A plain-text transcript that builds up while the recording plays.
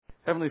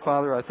Heavenly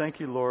Father, I thank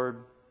you, Lord,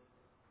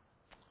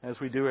 as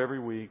we do every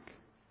week,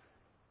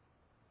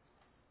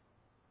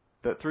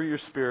 that through your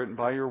Spirit and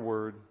by your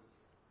Word,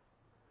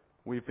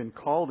 we've been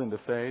called into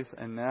faith,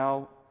 and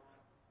now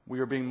we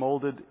are being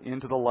molded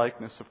into the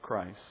likeness of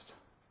Christ.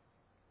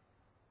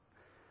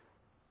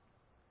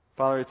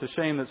 Father, it's a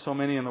shame that so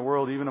many in the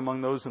world, even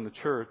among those in the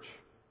church,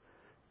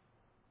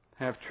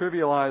 have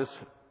trivialized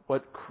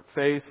what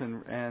faith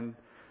and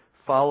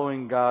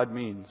following God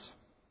means.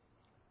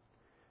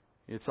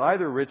 It's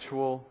either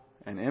ritual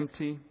and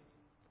empty,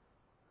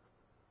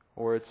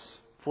 or it's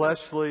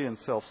fleshly and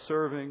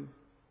self-serving.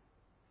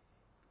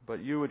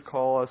 But you would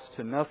call us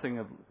to nothing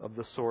of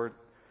the sort,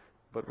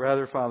 but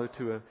rather, Father,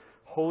 to a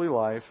holy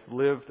life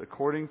lived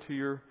according to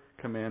your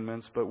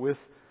commandments, but with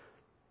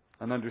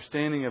an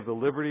understanding of the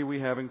liberty we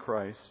have in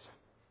Christ.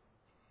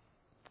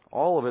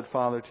 All of it,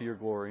 Father, to your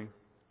glory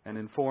and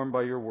informed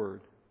by your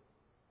word.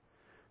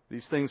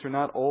 These things are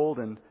not old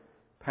and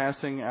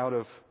passing out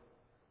of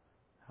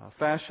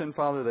fashion,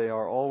 Father. They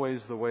are always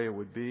the way it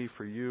would be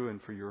for you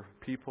and for your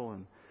people.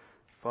 And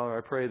Father,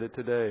 I pray that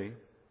today,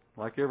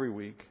 like every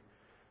week,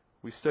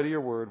 we study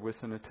your word with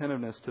an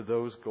attentiveness to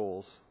those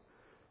goals,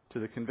 to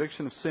the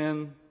conviction of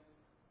sin,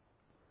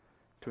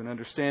 to an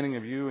understanding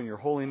of you and your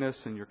holiness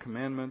and your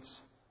commandments.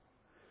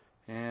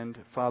 And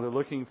Father,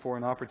 looking for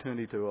an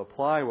opportunity to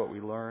apply what we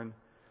learn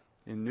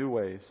in new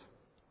ways,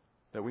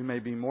 that we may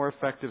be more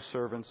effective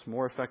servants,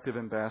 more effective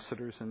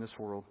ambassadors in this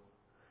world.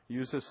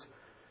 Use us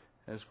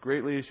as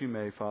greatly as you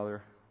may,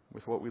 Father,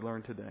 with what we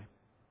learn today.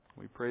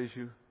 We praise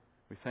you.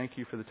 We thank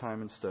you for the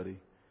time and study.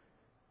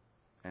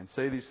 And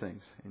say these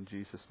things in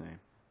Jesus' name.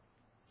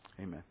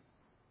 Amen.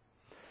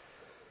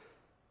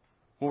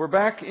 Well, we're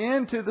back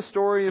into the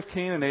story of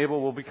Cain and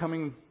Abel. We'll be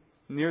coming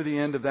near the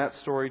end of that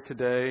story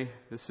today.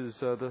 This is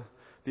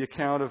the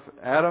account of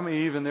Adam,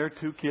 Eve, and their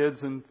two kids,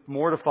 and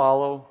more to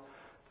follow.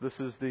 This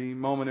is the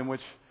moment in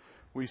which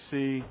we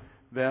see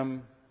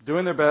them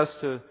doing their best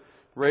to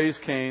raise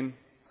Cain.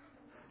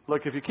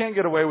 Look, if you can't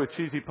get away with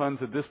cheesy puns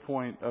at this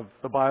point of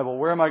the Bible,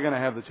 where am I going to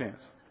have the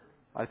chance?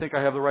 I think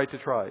I have the right to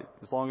try it,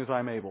 as long as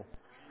I'm able.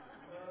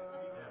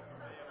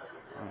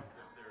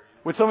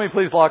 Would somebody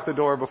please lock the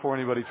door before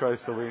anybody tries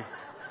to leave?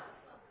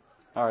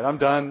 All right, I'm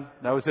done.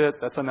 That was it.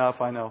 That's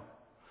enough, I know.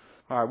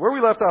 All right, where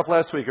we left off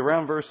last week,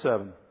 around verse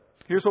 7.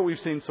 Here's what we've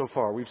seen so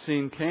far. We've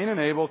seen Cain and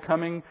Abel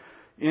coming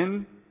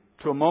in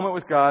to a moment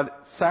with God,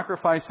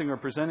 sacrificing or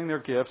presenting their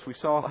gifts. We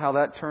saw how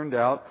that turned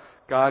out.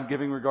 God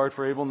giving regard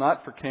for Abel,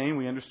 not for Cain.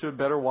 We understood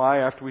better why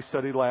after we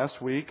studied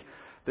last week.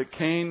 That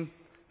Cain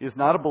is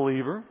not a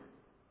believer.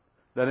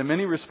 That in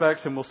many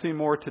respects, and we'll see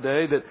more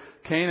today, that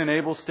Cain and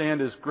Abel stand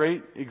as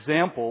great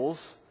examples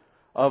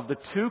of the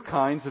two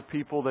kinds of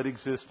people that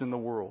exist in the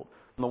world.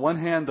 On the one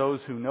hand, those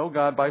who know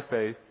God by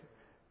faith,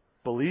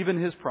 believe in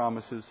His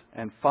promises,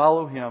 and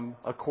follow Him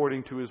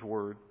according to His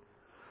Word.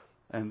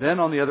 And then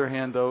on the other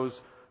hand, those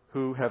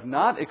who have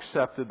not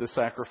accepted the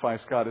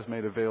sacrifice God has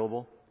made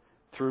available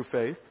through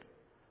faith.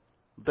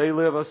 They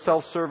live a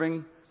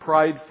self-serving,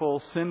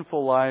 prideful,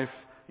 sinful life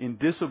in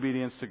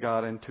disobedience to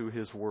God and to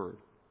His Word.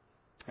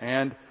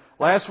 And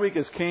last week,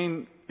 as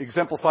Cain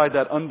exemplified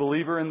that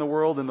unbeliever in the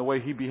world in the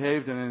way he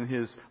behaved and in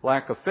his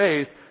lack of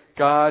faith,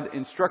 God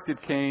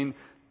instructed Cain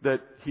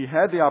that he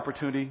had the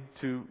opportunity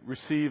to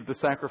receive the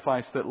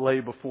sacrifice that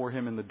lay before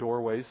him in the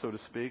doorway, so to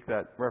speak,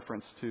 that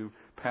reference to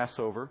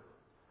Passover.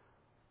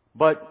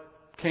 But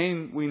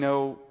Cain, we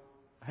know,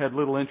 had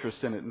little interest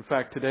in it. In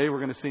fact, today we're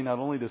going to see not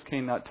only does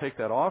Cain not take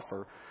that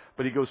offer,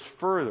 but he goes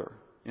further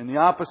in the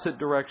opposite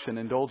direction,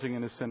 indulging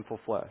in his sinful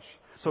flesh.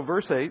 So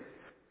verse 8,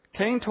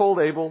 Cain told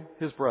Abel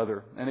his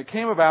brother, and it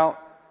came about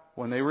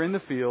when they were in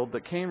the field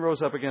that Cain rose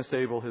up against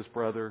Abel his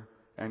brother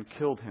and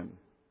killed him.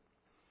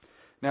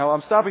 Now,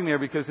 I'm stopping there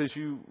because, as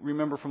you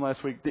remember from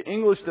last week, the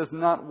English does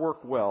not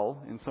work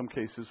well, in some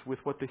cases, with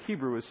what the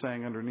Hebrew is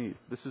saying underneath.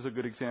 This is a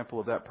good example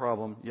of that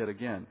problem yet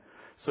again.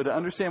 So to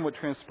understand what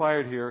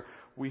transpired here,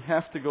 we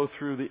have to go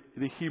through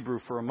the Hebrew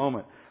for a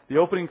moment. The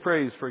opening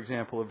phrase, for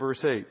example, of verse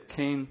 8,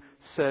 Cain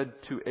said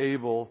to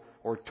Abel,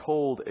 or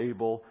told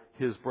Abel,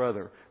 his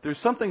brother. There's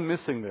something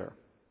missing there.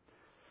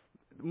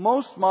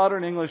 Most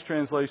modern English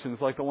translations,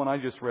 like the one I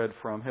just read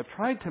from, have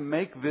tried to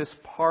make this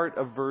part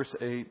of verse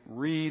 8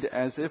 read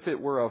as if it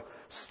were a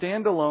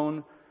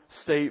standalone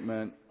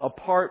statement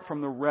apart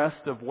from the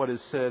rest of what is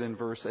said in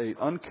verse 8,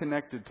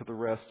 unconnected to the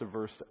rest of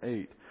verse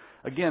 8.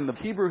 Again, the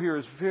Hebrew here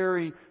is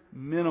very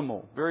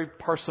minimal, very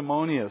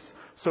parsimonious.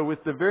 So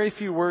with the very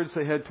few words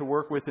they had to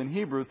work with in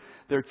Hebrew,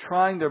 they're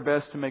trying their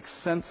best to make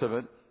sense of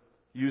it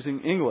using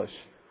English.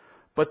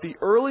 But the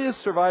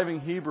earliest surviving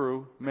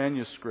Hebrew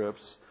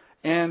manuscripts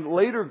and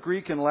later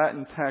Greek and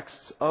Latin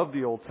texts of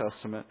the Old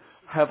Testament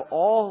have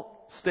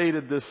all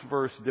stated this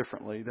verse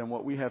differently than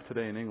what we have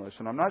today in English.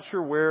 And I'm not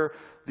sure where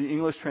the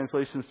English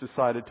translations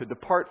decided to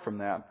depart from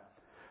that.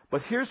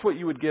 But here's what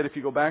you would get if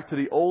you go back to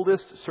the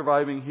oldest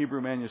surviving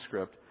Hebrew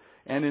manuscript.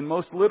 And in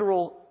most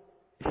literal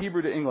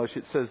Hebrew to English,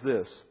 it says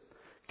this: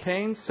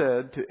 Cain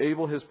said to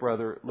Abel his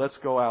brother, let's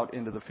go out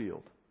into the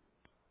field.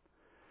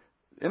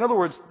 In other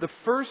words, the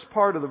first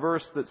part of the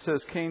verse that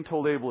says Cain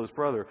told Abel his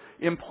brother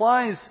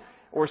implies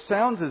or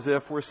sounds as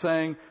if we're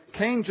saying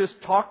Cain just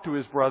talked to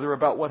his brother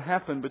about what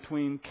happened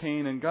between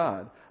Cain and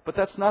God. But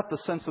that's not the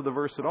sense of the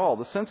verse at all.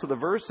 The sense of the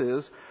verse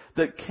is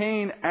that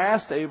Cain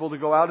asked Abel to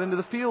go out into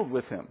the field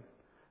with him.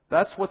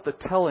 That's what the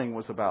telling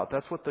was about.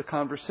 That's what the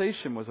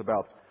conversation was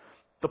about.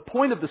 The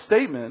point of the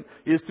statement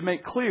is to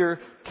make clear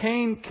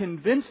Cain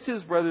convinced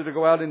his brother to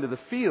go out into the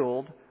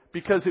field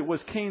because it was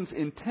Cain's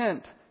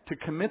intent to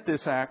commit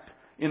this act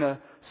in a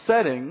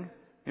setting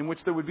in which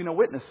there would be no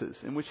witnesses,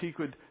 in which he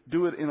could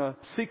do it in a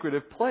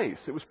secretive place.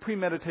 It was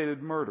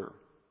premeditated murder.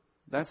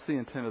 That's the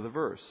intent of the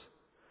verse.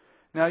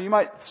 Now, you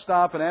might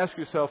stop and ask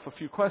yourself a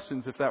few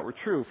questions if that were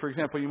true. For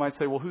example, you might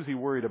say, well, who's he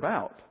worried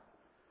about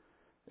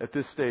at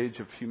this stage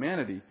of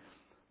humanity?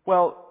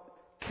 Well,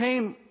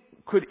 Cain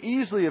could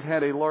easily have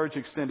had a large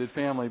extended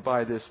family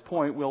by this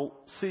point. We'll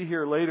see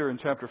here later in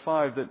chapter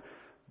 5 that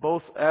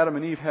both Adam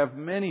and Eve have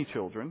many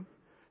children,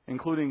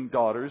 including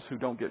daughters who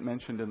don't get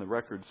mentioned in the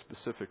record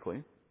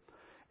specifically.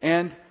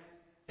 And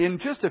in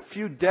just a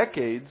few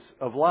decades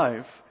of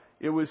life,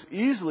 it was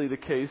easily the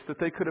case that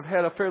they could have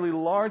had a fairly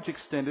large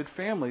extended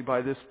family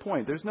by this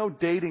point. There's no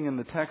dating in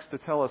the text to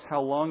tell us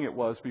how long it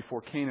was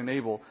before Cain and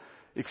Abel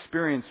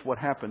experienced what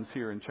happens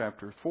here in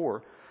chapter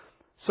 4.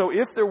 So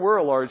if there were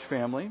a large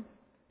family,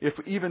 if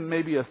even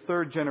maybe a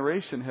third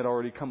generation had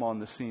already come on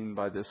the scene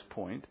by this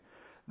point,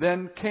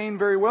 then Cain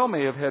very well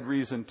may have had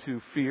reason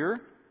to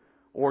fear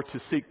or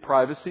to seek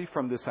privacy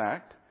from this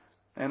act.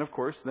 And of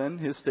course, then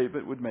his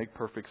statement would make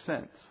perfect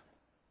sense.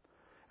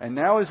 And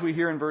now, as we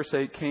hear in verse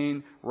 8,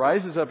 Cain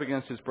rises up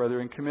against his brother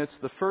and commits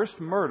the first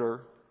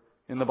murder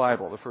in the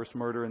Bible, the first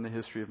murder in the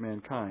history of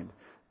mankind.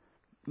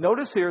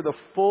 Notice here the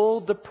full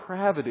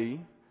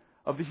depravity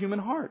of the human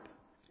heart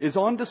is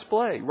on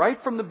display right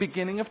from the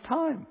beginning of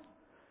time.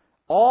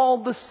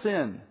 All the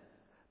sin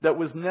that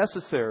was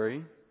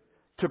necessary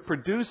to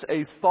produce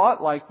a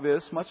thought like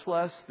this, much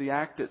less the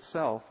act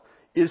itself,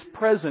 is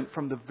present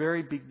from the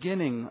very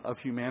beginning of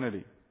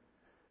humanity.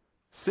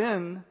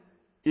 Sin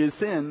is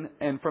sin,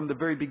 and from the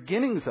very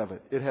beginnings of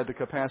it, it had the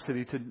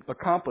capacity to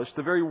accomplish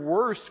the very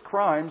worst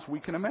crimes we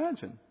can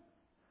imagine.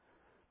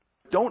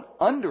 Don't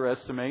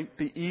underestimate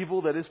the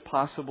evil that is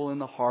possible in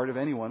the heart of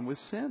anyone with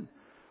sin.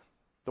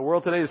 The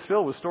world today is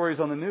filled with stories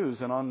on the news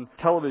and on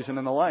television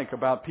and the like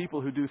about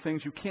people who do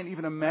things you can't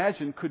even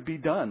imagine could be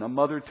done. A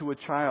mother to a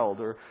child,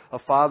 or a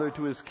father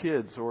to his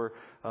kids, or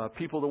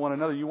people to one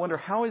another. You wonder,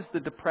 how has the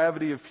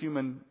depravity of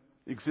human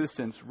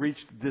existence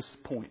reached this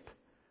point?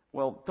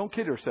 Well, don't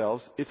kid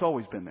yourselves. It's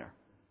always been there.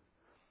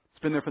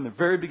 It's been there from the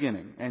very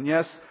beginning. And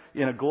yes,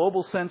 in a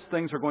global sense,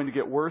 things are going to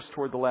get worse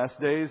toward the last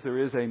days. There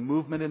is a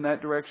movement in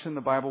that direction.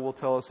 The Bible will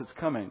tell us it's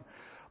coming.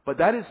 But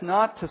that is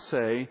not to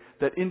say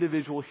that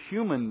individual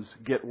humans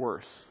get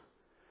worse.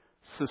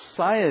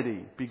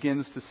 Society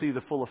begins to see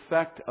the full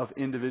effect of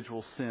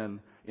individual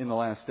sin in the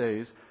last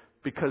days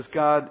because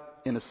God,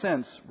 in a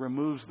sense,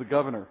 removes the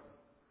governor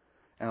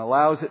and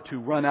allows it to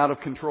run out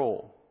of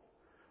control.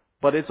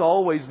 But it's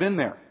always been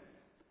there.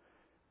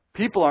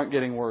 People aren't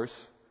getting worse,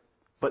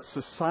 but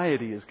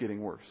society is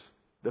getting worse.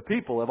 The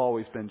people have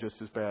always been just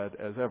as bad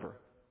as ever.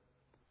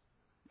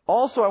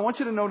 Also, I want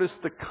you to notice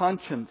the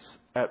conscience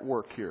at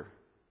work here.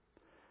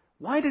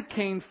 Why did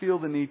Cain feel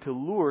the need to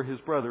lure his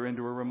brother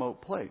into a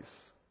remote place?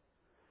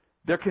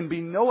 There can be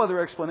no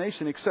other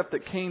explanation except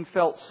that Cain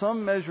felt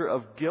some measure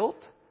of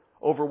guilt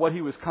over what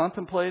he was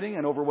contemplating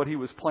and over what he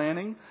was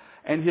planning,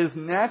 and his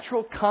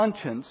natural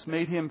conscience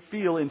made him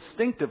feel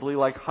instinctively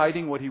like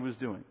hiding what he was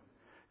doing,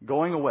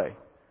 going away,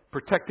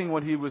 protecting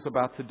what he was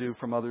about to do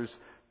from others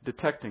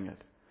detecting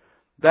it.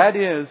 That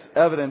is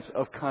evidence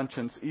of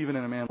conscience even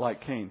in a man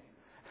like Cain.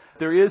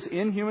 There is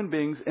in human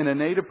beings an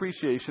innate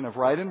appreciation of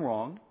right and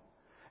wrong.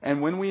 And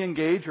when we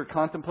engage or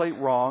contemplate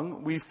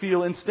wrong, we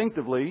feel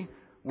instinctively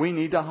we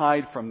need to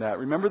hide from that.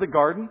 Remember the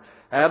garden?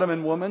 Adam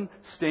and woman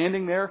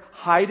standing there,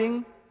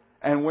 hiding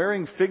and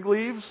wearing fig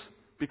leaves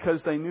because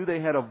they knew they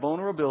had a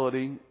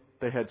vulnerability,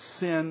 they had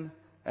sin,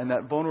 and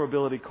that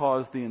vulnerability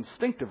caused the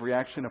instinctive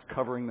reaction of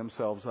covering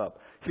themselves up.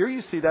 Here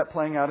you see that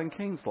playing out in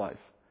Cain's life.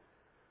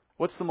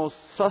 What's the most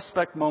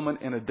suspect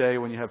moment in a day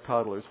when you have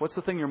toddlers? What's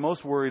the thing you're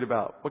most worried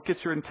about? What gets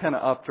your antenna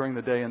up during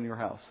the day in your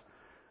house?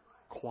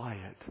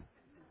 Quiet.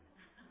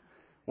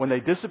 When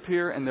they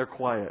disappear and they're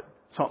quiet,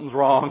 something's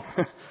wrong.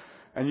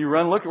 And you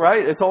run, look,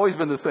 right? It's always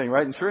been the same,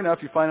 right? And sure enough,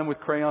 you find them with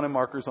crayon and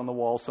markers on the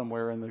wall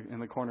somewhere in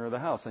the corner of the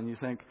house. And you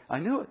think, I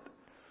knew it.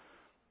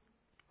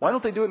 Why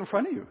don't they do it in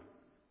front of you?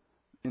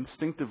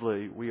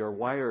 Instinctively, we are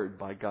wired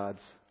by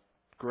God's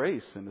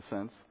grace, in a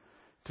sense,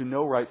 to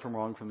know right from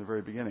wrong from the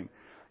very beginning.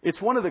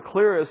 It's one of the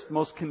clearest,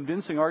 most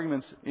convincing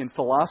arguments in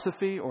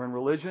philosophy or in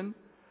religion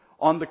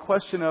on the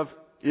question of,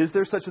 is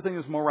there such a thing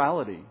as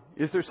morality?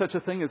 Is there such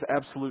a thing as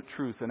absolute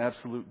truth and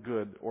absolute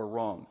good or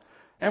wrong?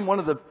 And one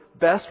of the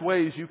best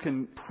ways you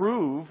can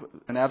prove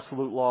an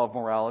absolute law of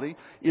morality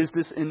is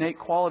this innate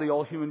quality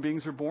all human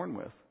beings are born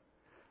with,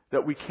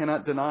 that we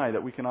cannot deny,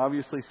 that we can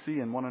obviously see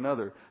in one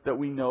another, that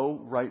we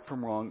know right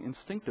from wrong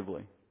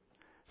instinctively.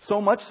 So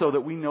much so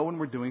that we know when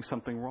we're doing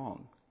something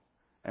wrong.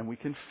 And we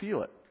can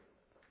feel it.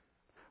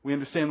 We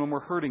understand when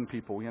we're hurting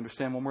people. We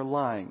understand when we're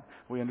lying.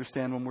 We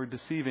understand when we're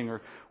deceiving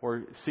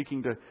or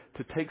seeking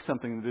to take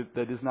something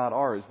that is not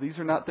ours. These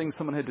are not things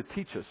someone had to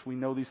teach us. We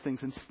know these things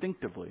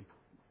instinctively.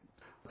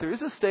 There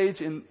is a stage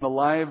in the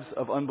lives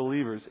of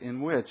unbelievers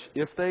in which,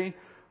 if they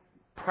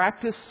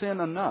practice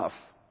sin enough,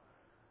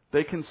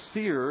 they can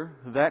sear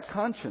that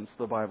conscience,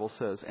 the Bible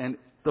says. And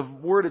the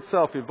word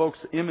itself evokes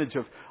the image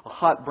of a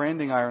hot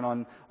branding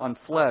iron on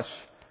flesh,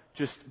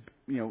 just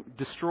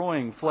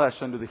destroying flesh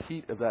under the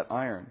heat of that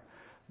iron.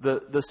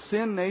 The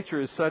sin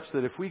nature is such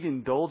that if we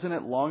indulge in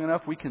it long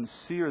enough, we can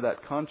sear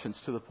that conscience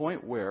to the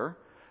point where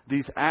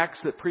these acts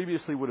that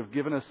previously would have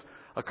given us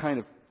a kind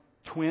of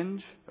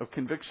twinge of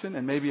conviction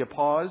and maybe a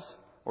pause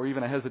or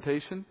even a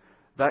hesitation,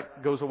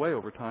 that goes away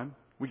over time.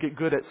 We get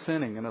good at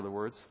sinning, in other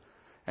words.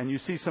 And you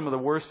see some of the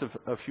worst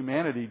of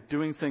humanity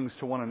doing things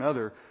to one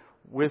another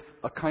with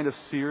a kind of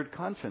seared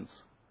conscience.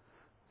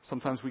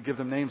 Sometimes we give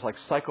them names like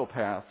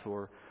psychopath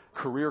or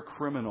career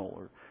criminal.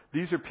 Or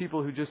these are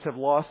people who just have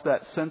lost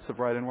that sense of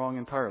right and wrong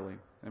entirely.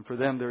 And for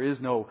them, there is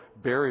no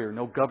barrier,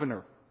 no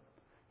governor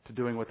to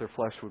doing what their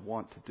flesh would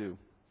want to do.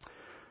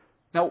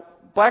 Now,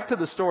 back to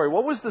the story.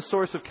 What was the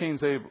source of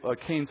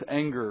Cain's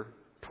anger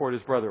toward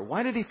his brother?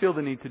 Why did he feel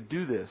the need to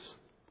do this?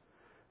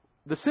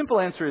 The simple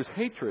answer is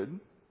hatred.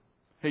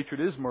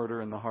 Hatred is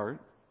murder in the heart.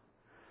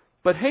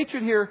 But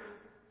hatred here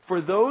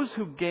for those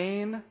who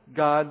gain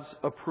God's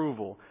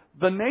approval.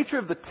 The nature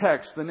of the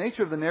text, the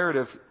nature of the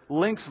narrative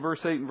links verse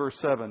 8 and verse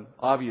 7,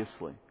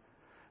 obviously.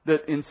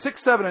 That in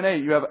 6, 7, and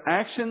 8, you have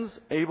actions,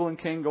 Abel and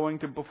Cain going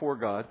to before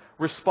God.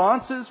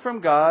 Responses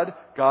from God,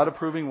 God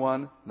approving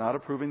one, not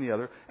approving the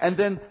other. And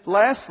then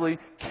lastly,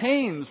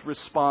 Cain's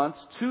response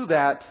to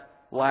that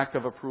lack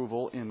of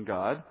approval in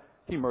God.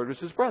 He murders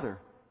his brother.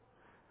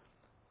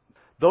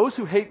 Those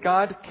who hate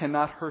God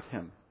cannot hurt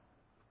Him.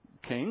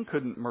 Cain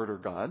couldn't murder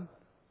God.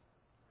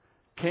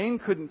 Cain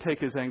couldn't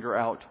take his anger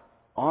out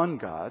on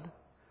God.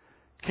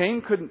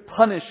 Cain couldn't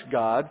punish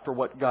God for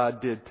what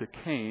God did to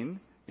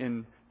Cain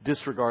in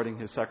disregarding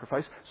his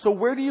sacrifice. So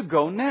where do you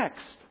go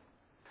next?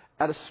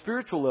 At a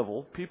spiritual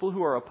level, people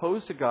who are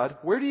opposed to God,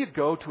 where do you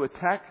go to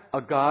attack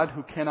a God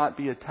who cannot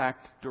be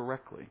attacked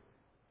directly?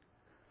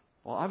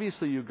 Well,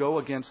 obviously you go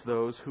against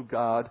those who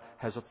God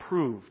has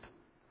approved,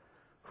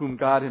 whom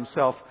God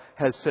Himself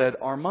has said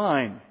are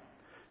mine.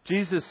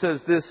 Jesus says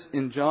this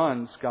in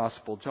John's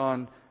Gospel,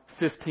 John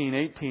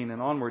 15:18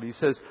 and onward. He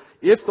says,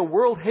 "If the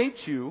world hates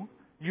you,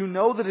 you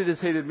know that it has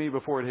hated me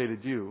before it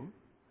hated you.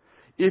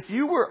 If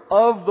you were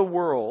of the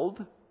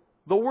world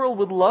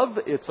would love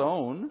its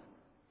own.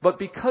 But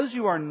because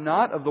you are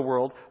not of the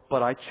world,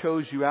 but I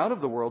chose you out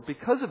of the world,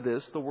 because of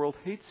this, the world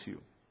hates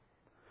you.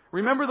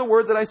 Remember the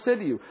word that I said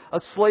to you, a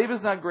slave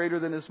is not greater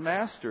than his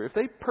master. If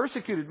they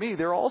persecuted me,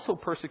 they'll also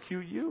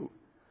persecute you.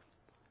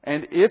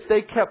 And if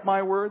they kept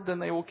my word, then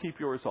they will keep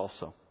yours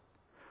also.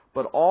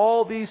 But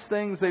all these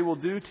things they will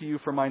do to you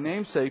for my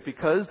name's sake,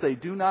 because they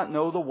do not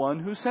know the one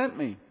who sent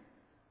me."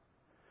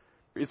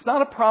 It's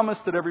not a promise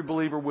that every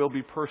believer will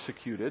be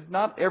persecuted.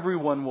 Not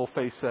everyone will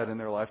face that in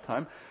their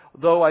lifetime,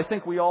 though I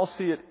think we all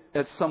see it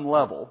at some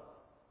level.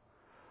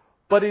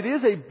 But it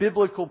is a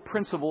biblical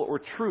principle or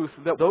truth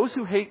that those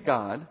who hate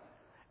God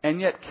and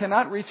yet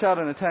cannot reach out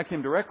and attack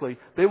Him directly,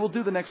 they will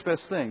do the next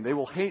best thing. They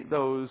will hate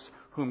those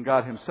whom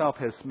God Himself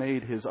has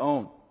made His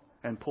own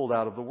and pulled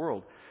out of the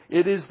world.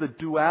 It is the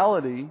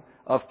duality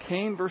of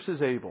Cain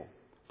versus Abel,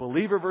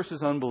 believer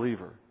versus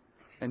unbeliever.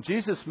 And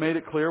Jesus made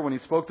it clear when He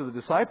spoke to the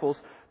disciples,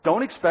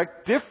 don't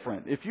expect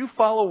different. If you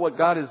follow what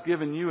God has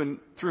given you and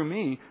through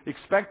me,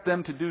 expect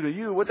them to do to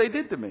you what they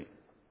did to me.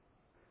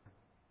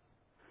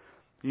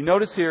 You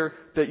notice here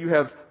that you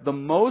have the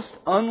most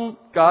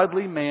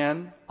ungodly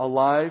man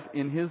alive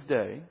in his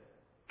day,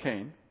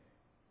 Cain,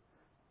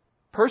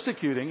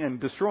 persecuting and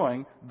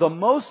destroying the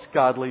most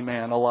godly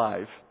man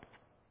alive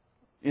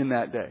in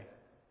that day.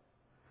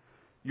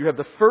 You have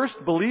the first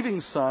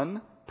believing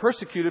son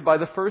persecuted by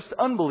the first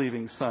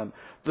unbelieving son.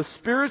 The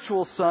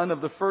spiritual son of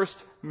the first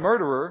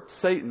murderer,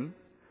 Satan,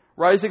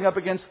 rising up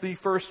against the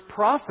first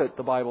prophet,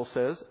 the Bible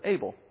says,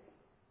 Abel.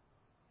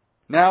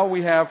 Now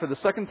we have, for the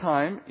second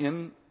time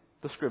in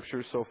the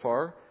Scriptures so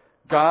far,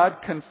 God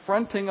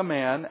confronting a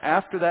man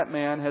after that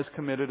man has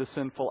committed a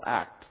sinful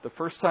act. The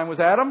first time was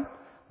Adam.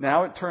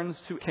 Now it turns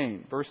to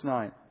Cain. Verse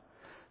 9.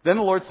 Then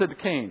the Lord said to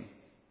Cain,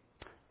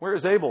 "Where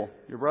is Abel,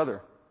 your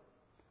brother?"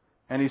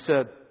 And he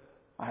said,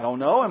 "I don't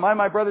know. Am I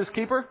my brother's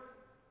keeper?"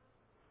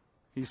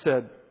 He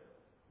said,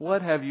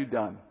 "What have you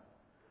done?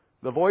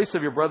 The voice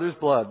of your brother's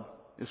blood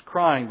is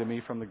crying to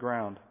me from the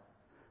ground.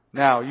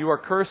 Now you are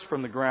cursed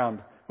from the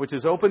ground, which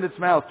has opened its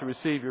mouth to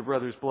receive your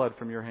brother's blood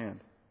from your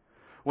hand.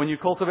 When you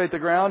cultivate the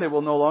ground, it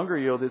will no longer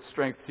yield its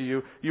strength to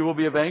you. You will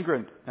be a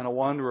vagrant and a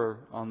wanderer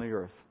on the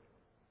earth."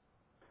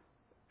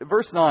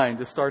 Verse 9,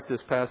 to start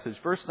this passage,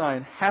 verse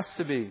 9 has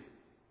to be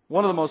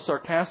one of the most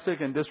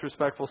sarcastic and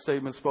disrespectful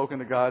statements spoken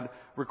to God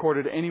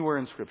recorded anywhere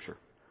in Scripture.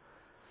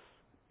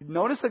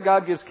 Notice that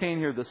God gives Cain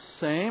here the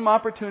same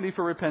opportunity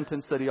for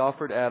repentance that He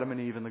offered Adam and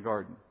Eve in the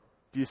garden.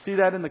 Do you see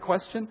that in the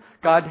question?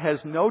 God has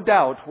no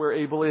doubt where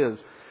Abel is.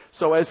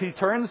 So as he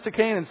turns to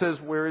Cain and says,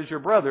 where is your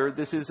brother?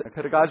 This is a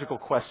pedagogical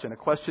question, a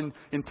question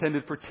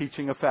intended for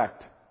teaching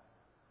effect.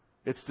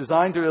 It's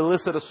designed to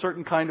elicit a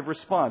certain kind of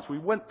response. We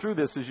went through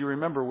this, as you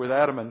remember, with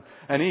Adam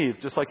and Eve,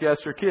 just like you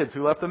asked your kids,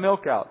 who left the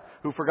milk out,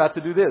 who forgot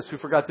to do this, who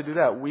forgot to do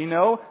that. We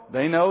know,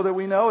 they know that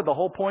we know. The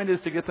whole point is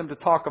to get them to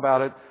talk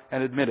about it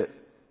and admit it.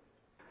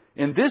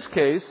 In this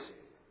case,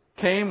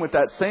 Cain, with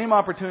that same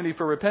opportunity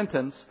for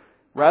repentance,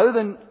 rather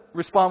than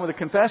respond with a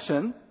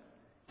confession,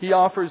 he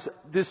offers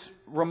this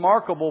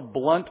remarkable,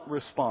 blunt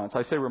response.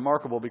 I say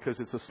remarkable because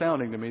it's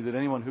astounding to me that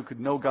anyone who could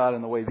know God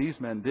in the way these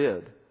men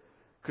did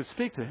could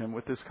speak to Him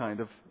with this kind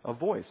of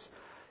voice.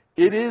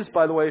 It is,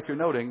 by the way, if you're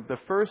noting, the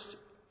first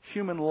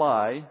human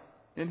lie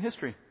in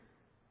history.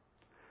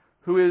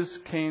 Who is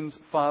Cain's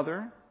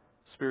father,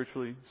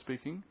 spiritually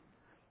speaking?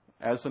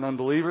 As an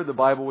unbeliever, the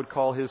Bible would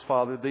call his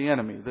father the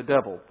enemy, the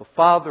devil, the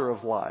father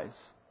of lies.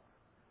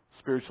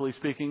 Spiritually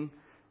speaking,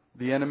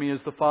 the enemy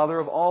is the father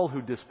of all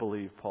who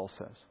disbelieve, Paul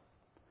says.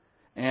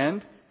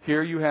 And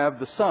here you have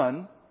the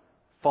son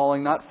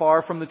falling not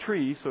far from the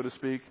tree, so to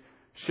speak,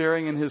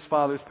 sharing in his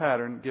father's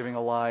pattern, giving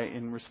a lie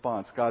in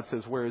response. God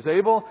says, where is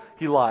Abel?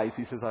 He lies.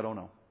 He says, I don't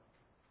know.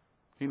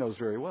 He knows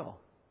very well.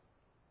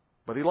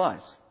 But he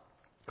lies.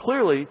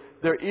 Clearly,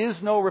 there is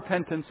no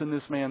repentance in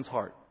this man's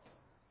heart.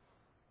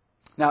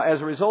 Now,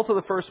 as a result of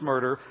the first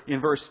murder,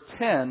 in verse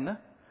 10,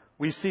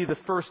 we see the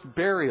first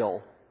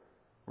burial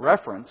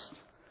referenced.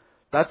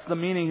 That's the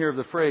meaning here of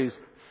the phrase,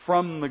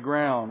 from the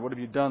ground. What have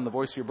you done? The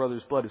voice of your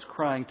brother's blood is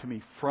crying to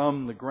me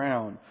from the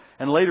ground.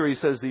 And later he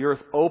says, the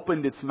earth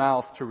opened its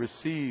mouth to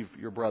receive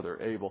your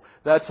brother Abel.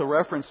 That's a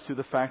reference to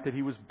the fact that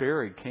he was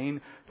buried.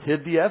 Cain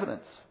hid the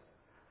evidence.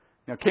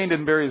 Now, Cain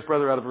didn't bury his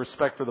brother out of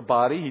respect for the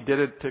body. He did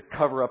it to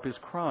cover up his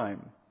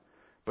crime.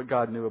 But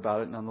God knew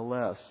about it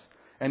nonetheless.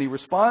 And he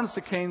responds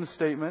to Cain's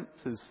statement,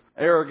 his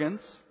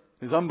arrogance,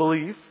 his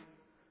unbelief,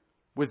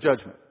 with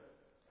judgment.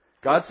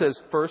 God says,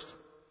 first,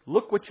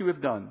 look what you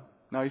have done.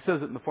 Now, he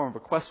says it in the form of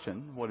a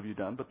question, what have you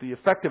done? But the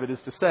effect of it is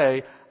to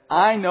say,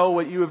 I know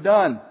what you have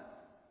done.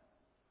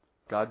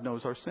 God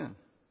knows our sin.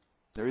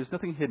 There is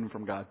nothing hidden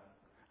from God.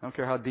 I don't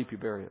care how deep you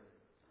bury it.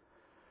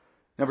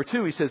 Number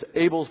two, he says,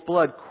 Abel's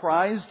blood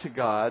cries to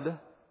God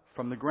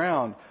from the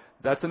ground.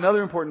 That's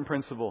another important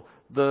principle.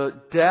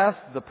 The death,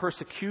 the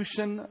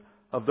persecution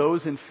of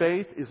those in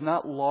faith is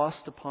not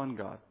lost upon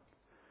God.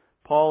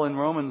 Paul in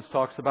Romans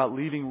talks about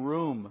leaving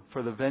room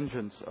for the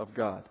vengeance of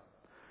God.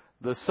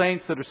 The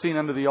saints that are seen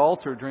under the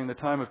altar during the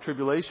time of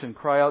tribulation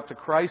cry out to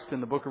Christ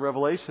in the book of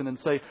Revelation and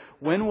say,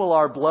 when will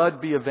our blood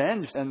be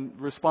avenged? And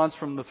the response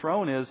from the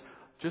throne is,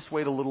 just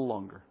wait a little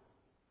longer.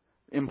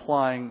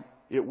 Implying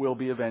it will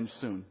be avenged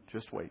soon.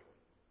 Just wait.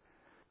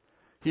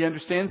 He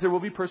understands there will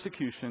be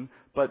persecution,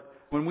 but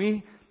when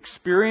we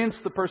experience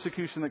the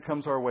persecution that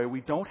comes our way, we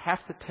don't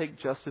have to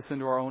take justice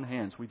into our own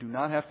hands. We do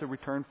not have to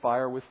return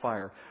fire with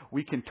fire.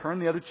 We can turn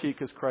the other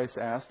cheek, as Christ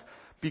asked,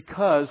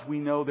 because we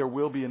know there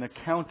will be an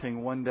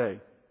accounting one day.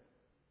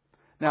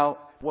 Now,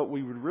 what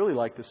we would really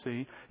like to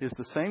see is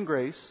the same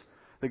grace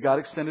that God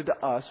extended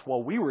to us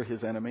while we were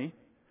His enemy,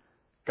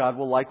 God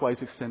will likewise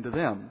extend to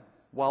them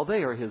while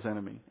they are His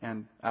enemy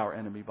and our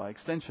enemy by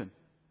extension.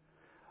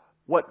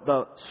 What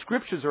the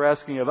Scriptures are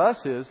asking of us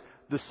is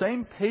the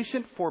same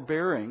patient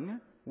forbearing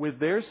with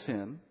their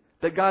sin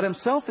that God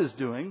Himself is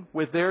doing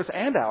with theirs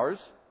and ours.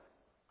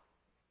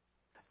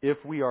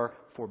 If we are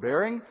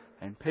forbearing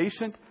and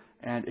patient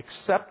and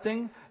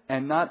accepting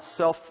and not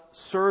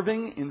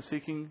self-serving in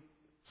seeking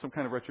some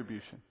kind of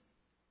retribution,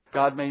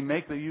 God may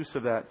make the use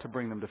of that to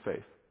bring them to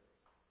faith.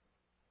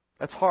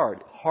 That's hard.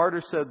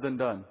 Harder said than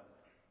done.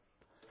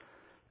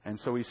 And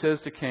so he says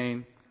to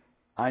Cain,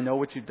 I know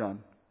what you've done.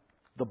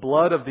 The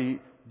blood of the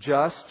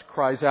just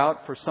cries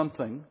out for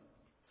something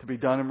to be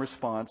done in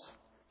response,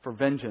 for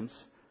vengeance.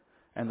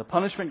 And the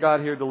punishment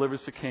God here delivers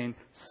to Cain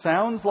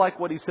sounds like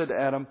what He said to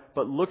Adam,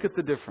 but look at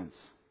the difference.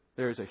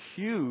 There is a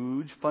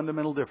huge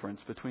fundamental difference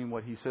between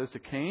what He says to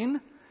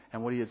Cain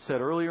and what He had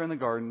said earlier in the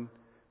garden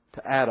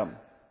to Adam.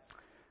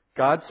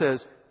 God says,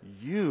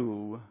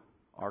 you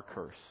are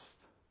cursed.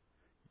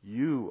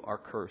 You are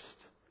cursed.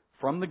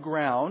 From the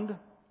ground,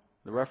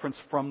 the reference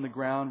from the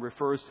ground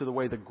refers to the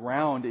way the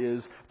ground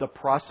is the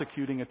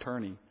prosecuting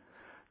attorney.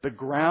 The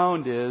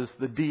ground is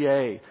the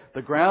DA.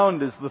 The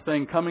ground is the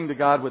thing coming to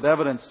God with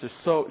evidence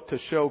to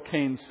show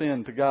Cain's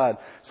sin to God.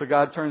 So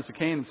God turns to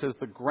Cain and says,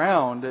 the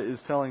ground is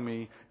telling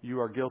me you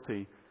are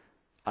guilty.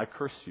 I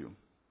curse you.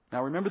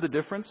 Now remember the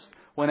difference?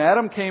 When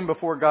Adam came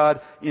before God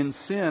in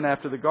sin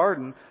after the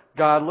garden,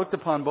 God looked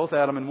upon both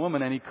Adam and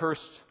woman and He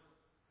cursed,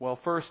 well,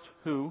 first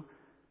who?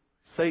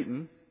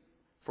 Satan,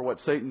 for what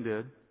Satan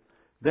did.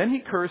 Then He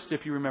cursed,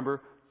 if you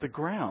remember, the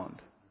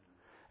ground.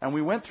 And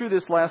we went through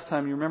this last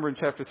time, you remember in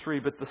chapter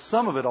 3, but the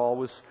sum of it all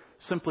was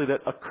simply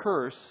that a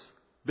curse,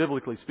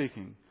 biblically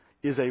speaking,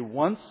 is a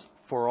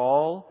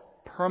once-for-all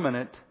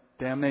permanent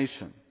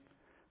damnation.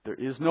 There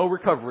is no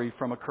recovery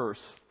from a curse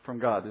from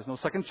God. There's no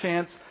second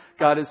chance.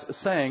 God is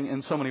saying,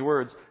 in so many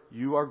words,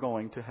 you are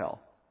going to hell.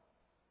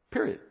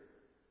 Period.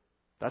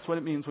 That's what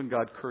it means when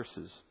God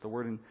curses. The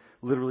word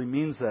literally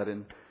means that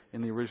in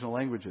the original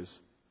languages.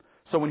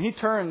 So when He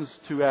turns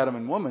to Adam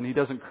and woman, He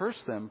doesn't curse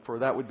them, for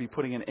that would be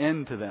putting an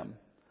end to them.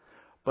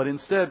 But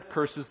instead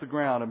curses the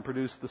ground and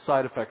produces the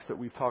side effects that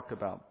we've talked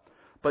about.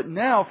 But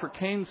now, for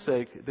Cain's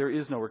sake, there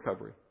is no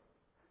recovery.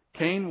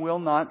 Cain will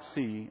not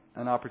see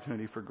an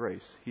opportunity for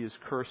grace. He is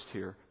cursed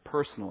here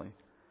personally.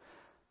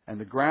 And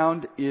the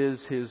ground is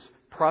his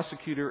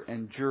prosecutor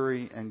and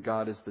jury, and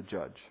God is the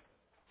judge.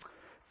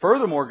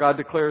 Furthermore, God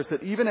declares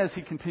that even as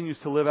he continues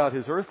to live out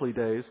his earthly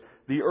days,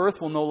 the earth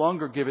will no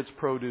longer give its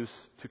produce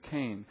to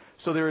Cain.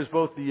 So there is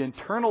both the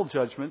internal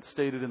judgment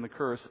stated in the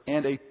curse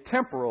and a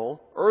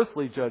temporal,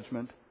 earthly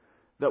judgment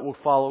that will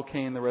follow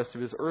Cain the rest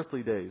of his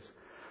earthly days.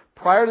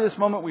 Prior to this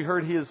moment, we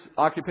heard his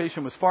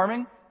occupation was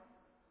farming.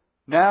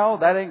 Now,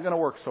 that ain't going to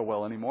work so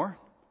well anymore.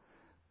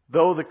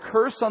 Though the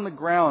curse on the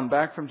ground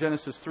back from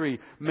Genesis 3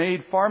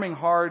 made farming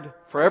hard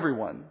for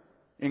everyone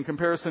in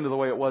comparison to the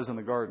way it was in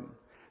the garden.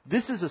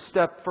 This is a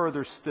step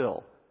further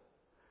still.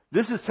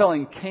 This is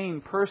telling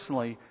Cain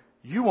personally,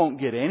 you won't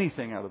get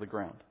anything out of the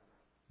ground.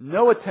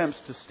 No attempts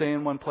to stay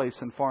in one place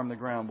and farm the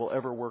ground will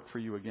ever work for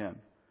you again.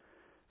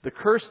 The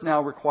curse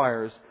now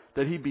requires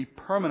that he be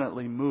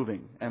permanently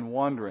moving and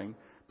wandering,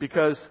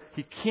 because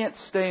he can't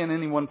stay in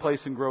any one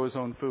place and grow his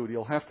own food.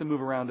 He'll have to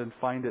move around and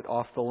find it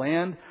off the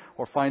land,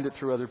 or find it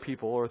through other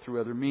people or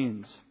through other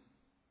means.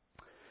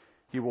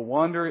 He will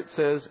wander, it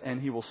says,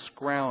 and he will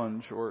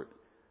scrounge or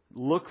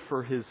look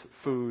for his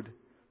food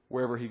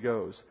wherever he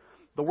goes.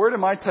 The word in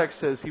my text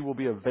says he will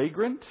be a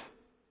vagrant.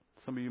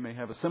 Some of you may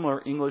have a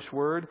similar English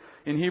word.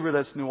 In Hebrew,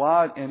 that's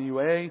nuad,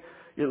 N-U-A.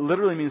 It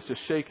literally means to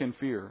shake in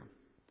fear.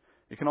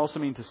 It can also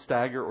mean to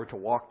stagger or to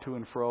walk to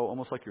and fro,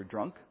 almost like you're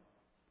drunk.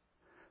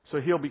 So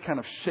he'll be kind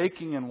of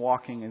shaking and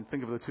walking, and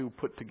think of the two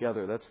put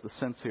together. That's the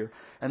sense here.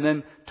 And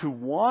then to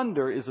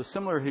wander is a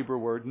similar Hebrew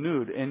word,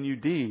 nud,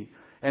 N-U-D.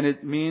 And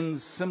it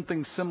means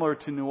something similar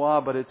to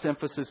nuah, but its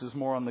emphasis is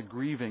more on the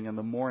grieving and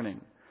the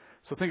mourning.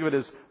 So think of it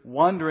as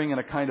wandering in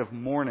a kind of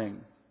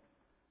mourning,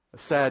 a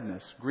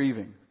sadness,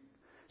 grieving.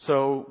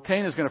 So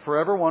Cain is going to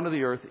forever wander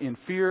the earth in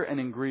fear and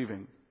in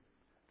grieving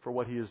for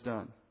what he has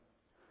done.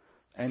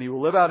 And he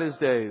will live out his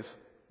days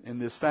in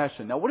this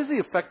fashion. Now, what is the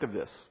effect of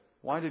this?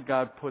 Why did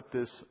God put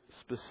this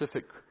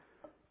specific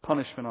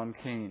punishment on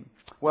Cain?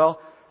 Well,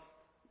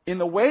 in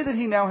the way that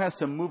he now has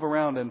to move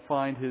around and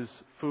find his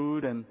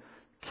food and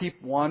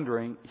keep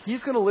wandering,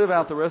 he's going to live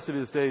out the rest of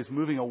his days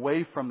moving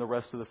away from the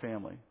rest of the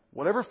family.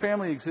 Whatever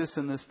family exists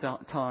in this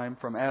time,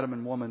 from Adam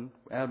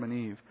and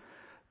Eve,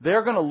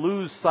 they're going to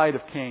lose sight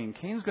of Cain.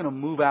 Cain's going to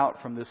move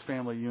out from this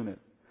family unit.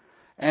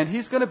 And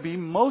he's going to be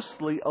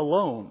mostly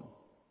alone.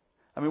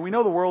 I mean, we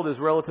know the world is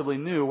relatively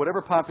new.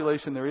 Whatever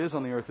population there is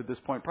on the earth at this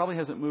point probably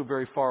hasn't moved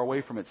very far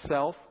away from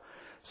itself.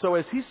 So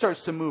as he starts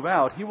to move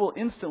out, he will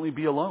instantly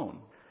be alone.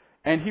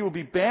 And he will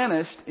be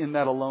banished in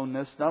that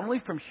aloneness, not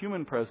only from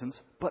human presence,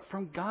 but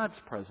from God's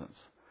presence.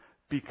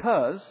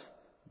 Because,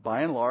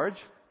 by and large,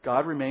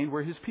 God remained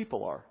where His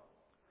people are.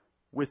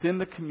 Within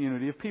the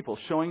community of people,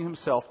 showing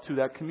Himself to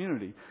that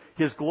community.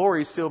 His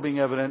glory still being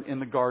evident in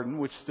the garden,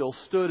 which still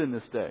stood in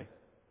this day.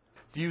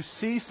 Do you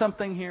see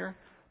something here?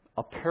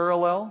 A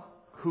parallel?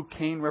 Who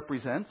Cain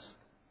represents?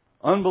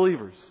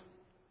 Unbelievers.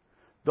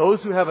 Those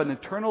who have an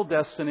eternal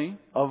destiny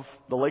of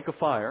the lake of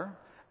fire.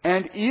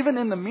 And even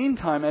in the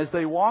meantime, as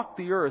they walk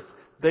the earth,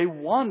 they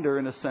wander,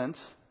 in a sense,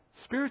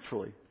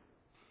 spiritually.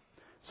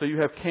 So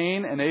you have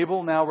Cain and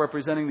Abel now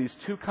representing these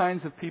two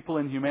kinds of people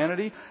in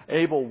humanity.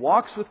 Abel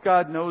walks with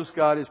God, knows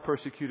God is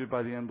persecuted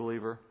by the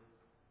unbeliever.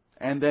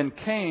 And then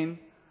Cain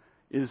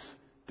is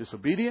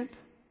disobedient,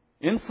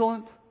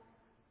 insolent,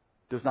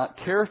 does not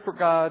care for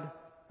God,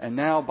 and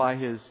now by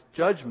his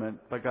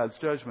judgment, by God's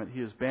judgment,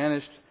 he is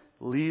banished,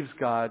 leaves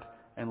God,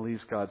 and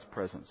leaves God's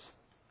presence.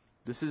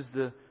 This is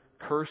the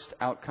cursed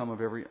outcome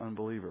of every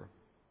unbeliever.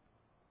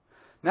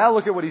 Now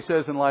look at what he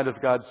says in light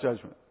of God's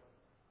judgment.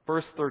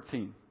 Verse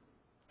 13.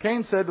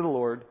 Cain said to the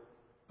Lord,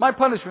 "My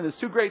punishment is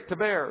too great to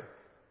bear."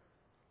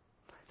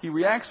 He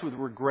reacts with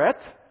regret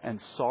and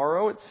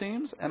sorrow, it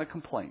seems, and a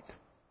complaint.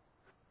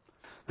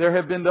 There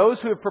have been those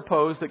who have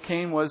proposed that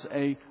Cain was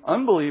an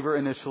unbeliever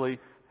initially,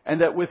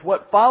 and that with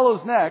what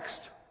follows next,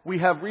 we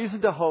have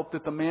reason to hope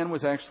that the man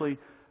was actually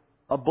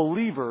a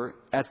believer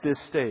at this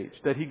stage.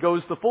 That he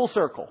goes the full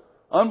circle.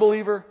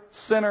 Unbeliever,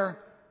 sinner,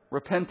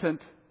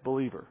 repentant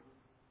believer.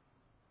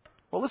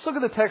 Well, let's look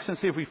at the text and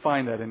see if we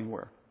find that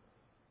anywhere.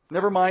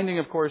 Never minding,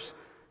 of course,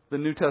 the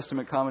New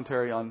Testament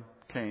commentary on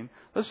Cain.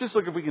 Let's just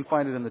look if we can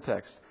find it in the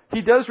text.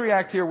 He does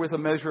react here with a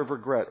measure of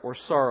regret or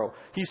sorrow.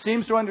 He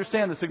seems to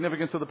understand the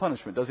significance of the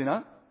punishment, does he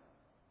not?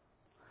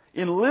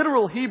 In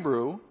literal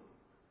Hebrew,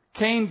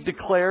 Cain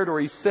declared,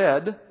 or he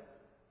said,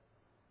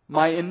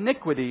 "My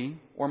iniquity,"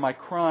 or my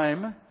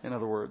crime, in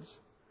other words,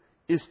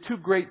 "is too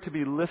great to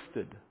be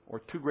lifted," or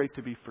too great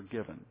to be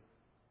forgiven.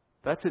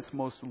 That's its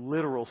most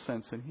literal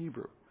sense in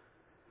Hebrew.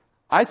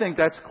 I think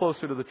that's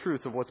closer to the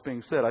truth of what's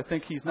being said. I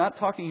think he's not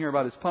talking here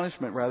about his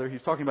punishment, rather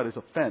he's talking about his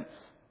offense.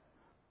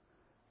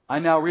 I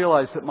now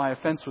realize that my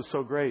offense was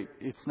so great,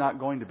 it's not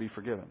going to be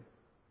forgiven.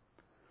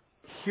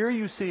 Here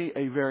you see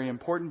a very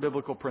important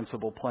biblical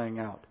principle playing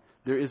out.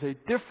 There is a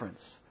difference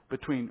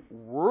between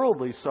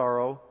worldly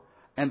sorrow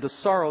and the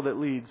sorrow that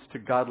leads to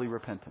godly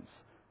repentance.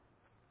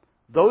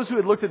 Those who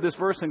had looked at this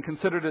verse and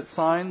considered it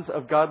signs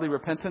of godly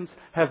repentance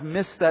have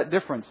missed that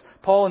difference.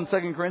 Paul in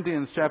 2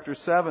 Corinthians chapter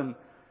 7,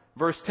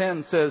 verse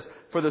 10 says,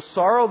 "For the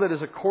sorrow that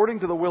is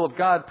according to the will of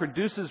God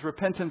produces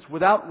repentance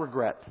without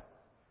regret,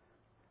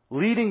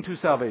 leading to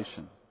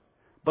salvation.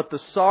 But the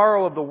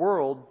sorrow of the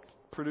world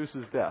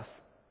produces death."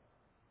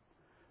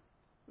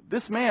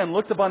 This man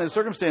looked upon his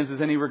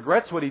circumstances and he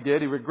regrets what he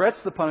did. He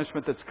regrets the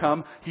punishment that's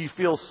come. He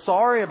feels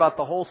sorry about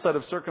the whole set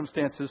of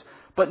circumstances,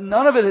 but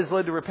none of it has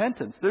led to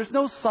repentance. There's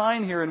no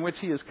sign here in which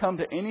he has come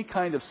to any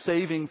kind of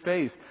saving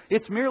faith.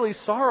 It's merely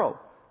sorrow.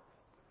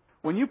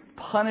 When you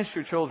punish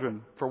your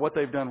children for what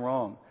they've done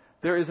wrong,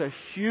 there is a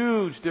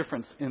huge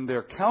difference in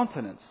their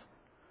countenance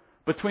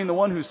between the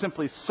one who's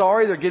simply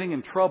sorry they're getting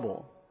in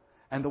trouble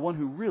and the one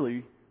who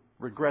really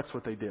regrets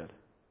what they did.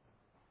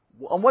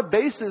 On what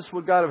basis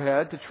would God have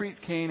had to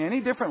treat Cain any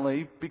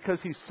differently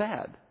because he's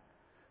sad?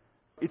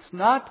 It's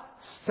not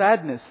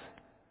sadness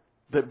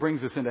that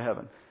brings us into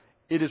heaven.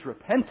 It is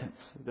repentance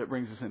that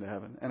brings us into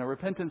heaven. And a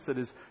repentance that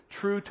is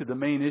true to the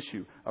main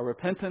issue. A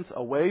repentance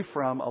away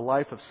from a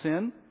life of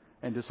sin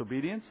and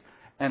disobedience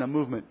and a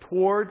movement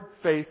toward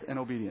faith and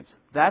obedience.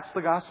 That's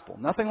the gospel.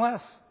 Nothing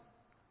less.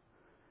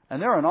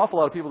 And there are an awful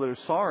lot of people that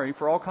are sorry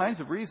for all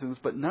kinds of reasons,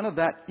 but none of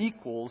that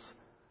equals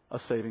a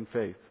saving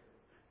faith.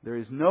 There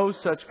is no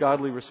such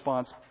godly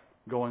response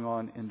going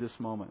on in this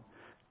moment.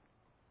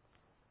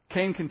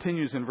 Cain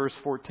continues in verse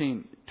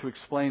 14 to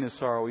explain his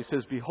sorrow. He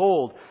says,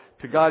 "Behold,"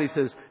 to God he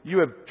says, "You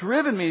have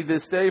driven me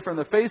this day from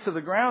the face of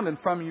the ground, and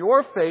from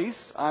your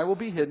face I will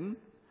be hidden,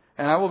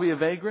 and I will be a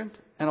vagrant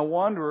and a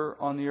wanderer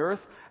on the earth,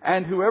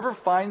 and whoever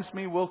finds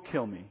me will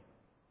kill me."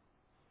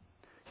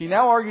 He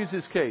now argues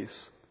his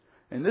case,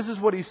 and this is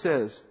what he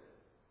says.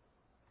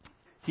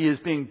 He is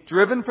being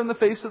driven from the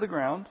face of the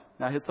ground.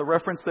 Now, it's a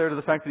reference there to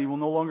the fact that he will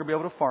no longer be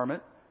able to farm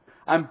it.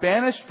 "I'm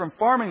banished from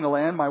farming the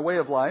land, my way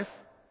of life.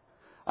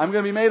 I'm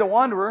going to be made a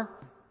wanderer."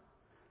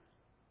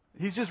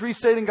 He's just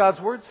restating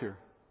God's words here.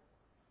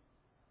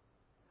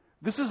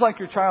 This is like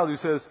your child who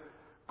says,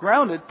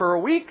 "Grounded for a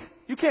week?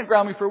 You can't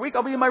ground me for a week.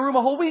 I'll be in my room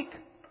a whole week."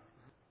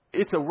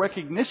 It's a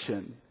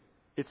recognition.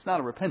 It's not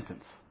a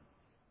repentance.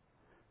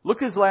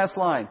 Look at his last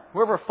line.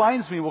 "Whoever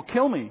finds me will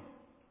kill me."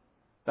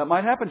 That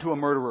might happen to a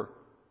murderer.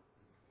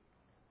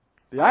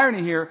 The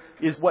irony here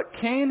is what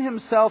Cain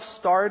himself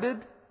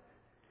started,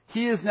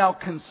 he is now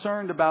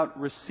concerned about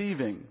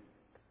receiving.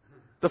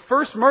 The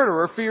first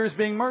murderer fears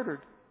being murdered.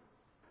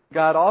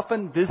 God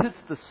often visits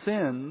the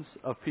sins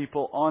of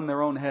people on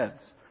their own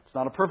heads. It's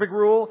not a perfect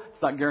rule.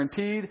 It's not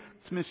guaranteed.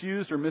 It's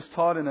misused or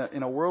mistaught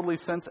in a worldly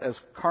sense as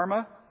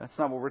karma. That's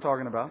not what we're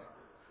talking about.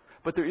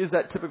 But there is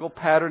that typical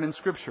pattern in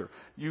Scripture.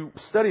 You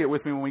study it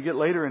with me when we get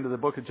later into the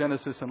book of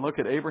Genesis and look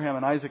at Abraham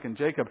and Isaac and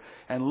Jacob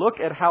and look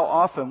at how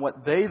often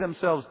what they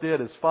themselves did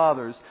as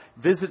fathers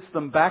visits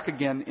them back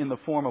again in the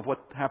form of what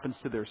happens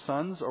to their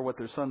sons or what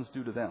their sons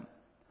do to them.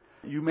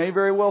 You may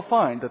very well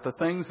find that the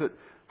things that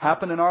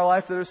happen in our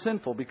life that are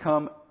sinful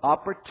become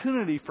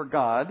opportunity for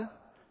God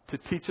to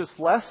teach us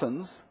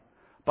lessons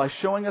by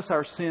showing us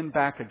our sin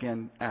back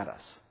again at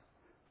us,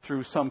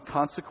 through some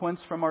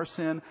consequence from our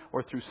sin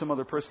or through some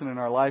other person in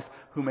our life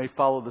who may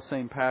follow the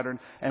same pattern.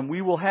 And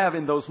we will have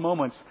in those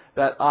moments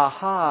that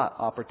aha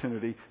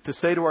opportunity to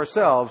say to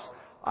ourselves,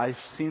 "I've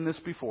seen this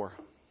before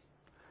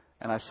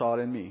and I saw it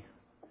in me.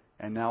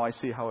 And now I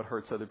see how it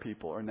hurts other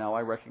people. Or now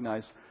I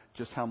recognize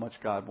just how much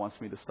God wants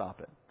me to stop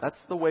it." That's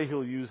the way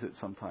He'll use it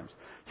sometimes.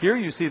 Here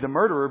you see the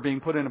murderer being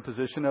put in a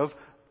position of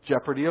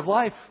jeopardy of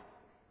life.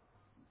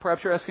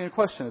 Perhaps you're asking a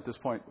question at this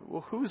point.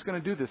 Well, who's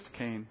going to do this to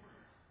Cain?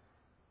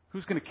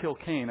 Who's going to kill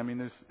Cain? I mean,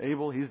 there's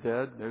Abel, he's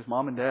dead. There's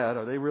mom and dad.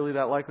 Are they really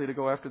that likely to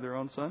go after their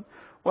own son?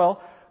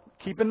 Well,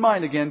 keep in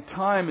mind, again,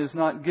 time is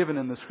not given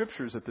in the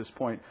Scriptures at this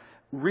point.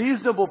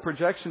 Reasonable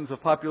projections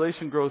of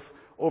population growth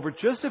over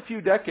just a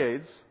few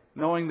decades,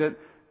 knowing that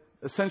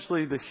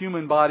essentially the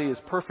human body is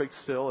perfect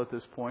still at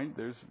this point.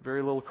 There's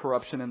very little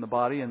corruption in the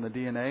body and the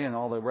DNA and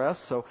all the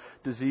rest. So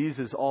disease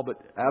is all but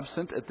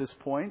absent at this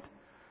point.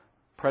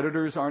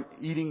 Predators aren't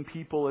eating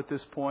people at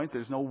this point.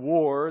 There's no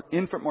war.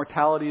 Infant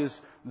mortality is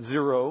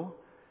 0.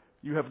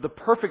 You have the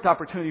perfect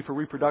opportunity for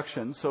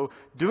reproduction. So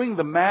doing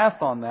the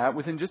math on that,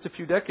 within just a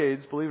few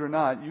decades, believe it or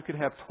not, you could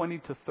have 20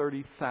 to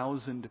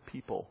 30,000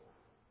 people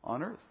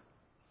on Earth.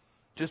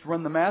 Just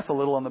run the math a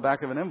little on the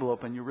back of an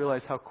envelope and you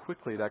realize how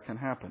quickly that can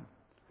happen.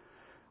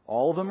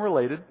 All of them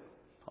related,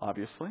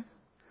 obviously.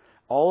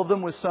 All of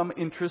them with some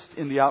interest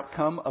in the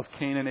outcome of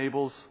Cain and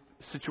Abel's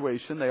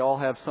situation. They all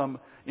have some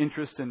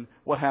interest in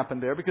what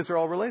happened there because they're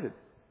all related.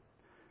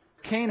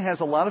 Cain has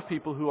a lot of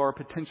people who are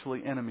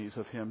potentially enemies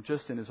of him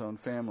just in his own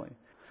family.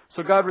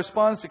 So God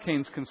responds to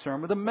Cain's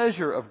concern with a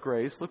measure of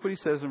grace. Look what he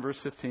says in verse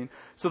 15.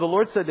 "So the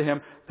Lord said to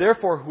him,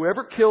 Therefore,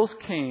 whoever kills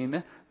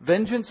Cain,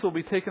 vengeance will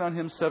be taken on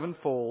him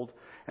sevenfold.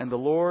 And the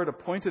Lord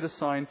appointed a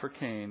sign for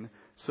Cain,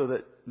 so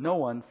that no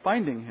one,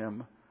 finding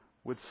him,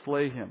 would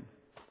slay him."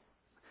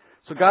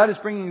 So God is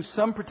bringing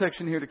some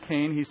protection here to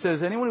Cain. He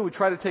says anyone who would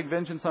try to take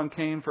vengeance on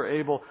Cain for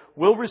Abel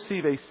will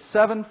receive a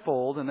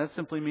sevenfold, and that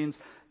simply means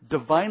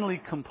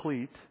divinely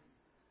complete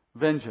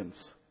vengeance.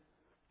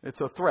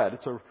 It's a threat.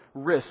 It's a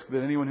risk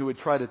that anyone who would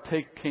try to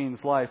take Cain's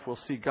life will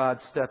see God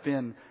step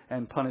in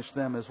and punish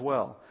them as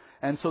well.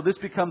 And so this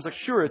becomes a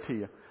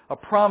surety, a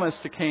promise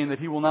to Cain that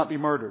he will not be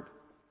murdered.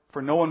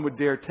 For no one would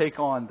dare take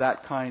on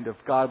that kind of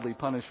godly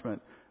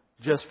punishment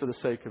just for the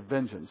sake of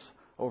vengeance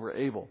over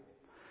Abel.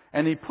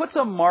 And he puts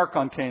a mark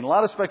on Cain. A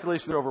lot of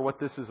speculation over what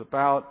this is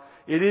about.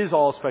 It is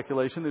all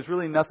speculation. There's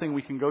really nothing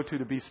we can go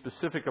to be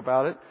specific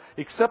about it,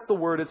 except the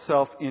word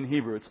itself in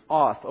Hebrew. It's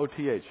oth,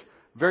 O-T-H.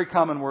 Very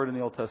common word in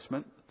the Old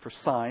Testament for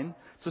sign.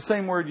 It's the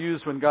same word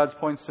used when God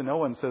points to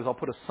Noah and says, I'll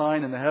put a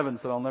sign in the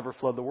heavens that I'll never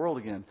flood the world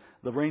again.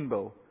 The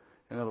rainbow,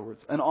 in other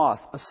words. An oth,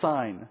 a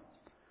sign.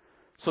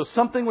 So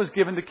something was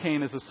given to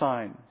Cain as a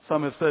sign.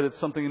 Some have said it's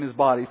something in his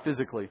body,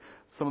 physically.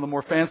 Some of the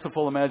more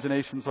fanciful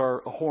imaginations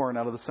are a horn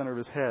out of the center of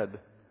his head.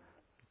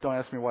 Don't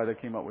ask me why they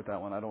came up with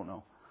that one. I don't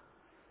know.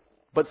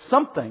 But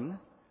something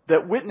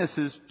that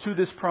witnesses to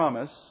this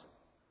promise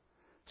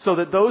so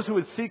that those who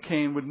would see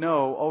Cain would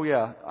know, oh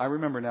yeah, I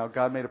remember now,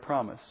 God made a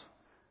promise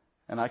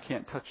and I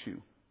can't touch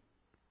you.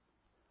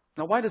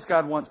 Now why does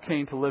God want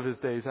Cain to live his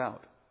days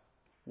out?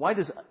 Why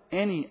does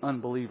any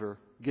unbeliever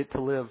get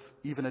to live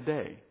even a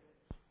day?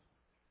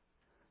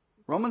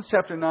 Romans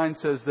chapter 9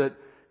 says that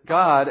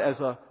God, as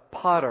a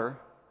potter,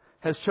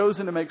 has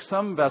chosen to make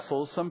some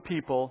vessels, some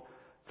people,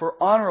 for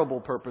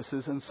honorable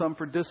purposes and some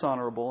for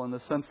dishonorable, in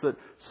the sense that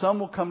some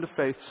will come to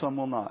faith, some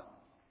will not.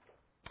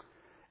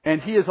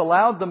 And He has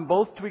allowed them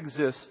both to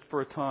exist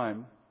for a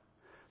time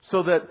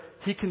so that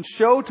He can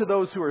show to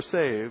those who are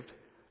saved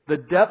the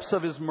depths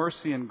of His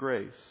mercy and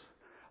grace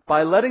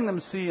by letting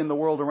them see in the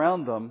world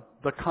around them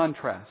the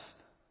contrast.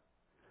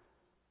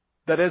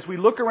 That as we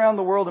look around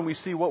the world and we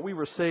see what we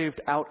were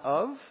saved out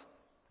of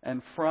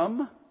and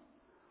from,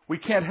 we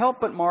can't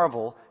help but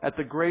marvel at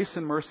the grace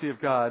and mercy of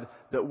God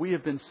that we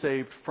have been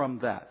saved from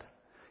that.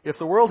 If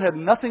the world had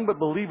nothing but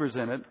believers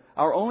in it,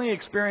 our only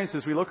experience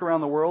as we look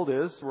around the world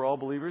is, we're all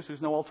believers,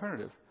 there's no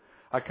alternative.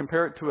 I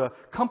compare it to a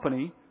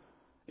company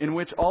in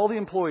which all the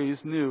employees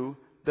knew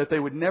that they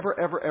would never,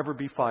 ever, ever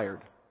be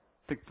fired.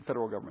 Think the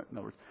federal government, in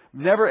other words.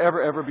 Never,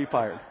 ever, ever be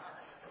fired.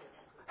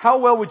 How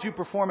well would you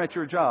perform at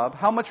your job?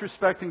 How much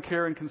respect and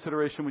care and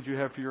consideration would you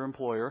have for your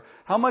employer?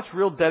 How much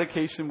real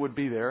dedication would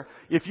be there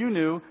if you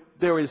knew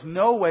there is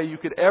no way you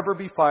could ever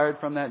be fired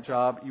from that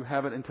job? You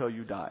have it until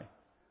you die.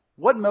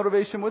 What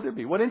motivation would there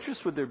be? What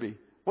interest would there be?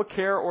 What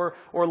care or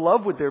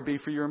love would there be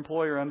for your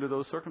employer under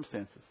those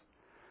circumstances?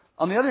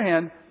 On the other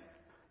hand,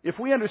 if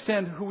we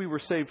understand who we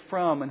were saved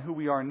from and who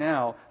we are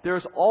now, there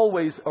is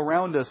always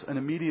around us an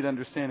immediate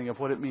understanding of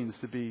what it means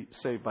to be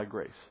saved by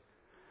grace.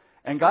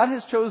 And God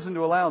has chosen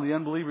to allow the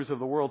unbelievers of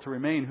the world to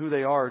remain who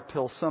they are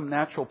till some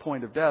natural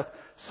point of death,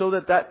 so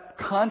that that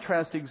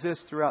contrast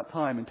exists throughout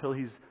time until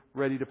He's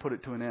ready to put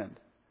it to an end.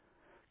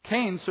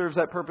 Cain serves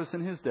that purpose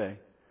in his day.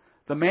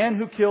 The man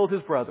who killed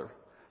his brother.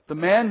 The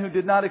man who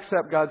did not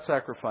accept God's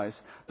sacrifice.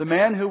 The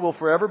man who will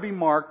forever be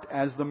marked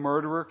as the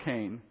murderer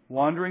Cain,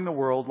 wandering the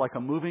world like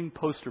a moving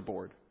poster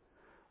board.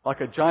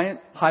 Like a giant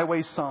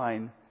highway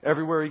sign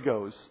everywhere he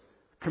goes,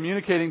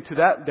 communicating to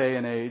that day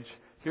and age,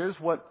 here's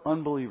what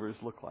unbelievers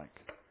look like.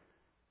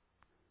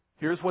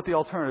 Here's what the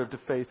alternative to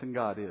faith in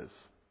God is.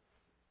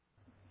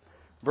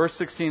 Verse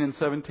 16 and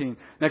 17.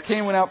 Now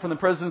Cain went out from the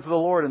presence of the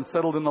Lord and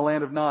settled in the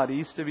land of Nod,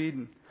 east of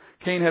Eden.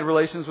 Cain had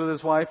relations with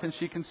his wife, and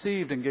she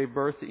conceived and gave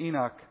birth to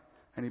Enoch.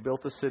 And he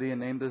built a city and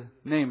named the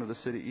name of the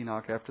city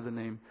Enoch after the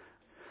name.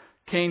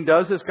 Cain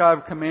does as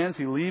God commands.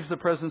 He leaves the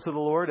presence of the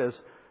Lord as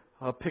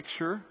a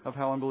picture of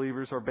how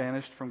unbelievers are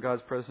banished from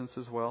God's presence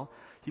as well.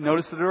 He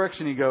noticed the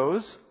direction he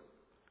goes.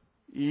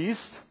 East.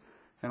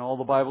 And all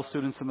the Bible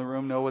students in the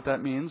room know what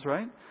that means,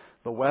 right?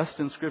 The west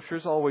in Scripture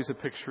is always a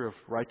picture of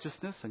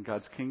righteousness and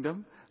God's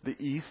kingdom. The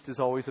east is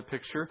always a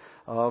picture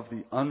of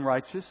the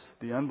unrighteous,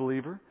 the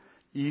unbeliever.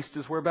 East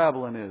is where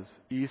Babylon is.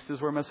 East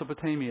is where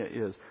Mesopotamia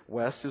is.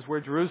 West is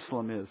where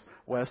Jerusalem is.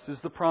 West is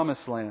the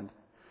promised land.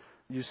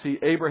 You see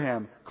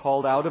Abraham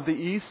called out of the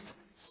east,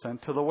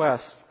 sent to the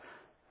west.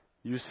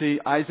 You see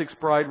Isaac's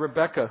bride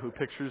Rebekah, who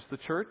pictures the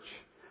church,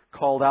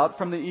 called out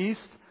from the east,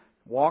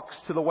 walks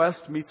to the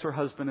west, meets her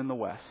husband in the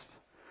west.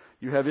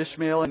 You have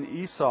Ishmael and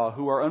Esau,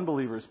 who are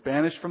unbelievers,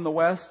 banished from the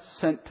west,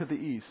 sent to the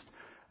east.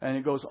 And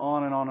it goes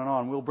on and on and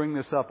on. We'll bring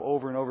this up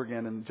over and over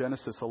again in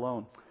Genesis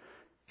alone.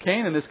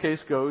 Cain, in this case,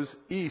 goes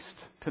east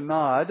to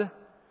Nod,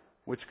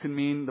 which can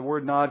mean, the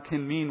word Nod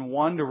can mean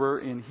wanderer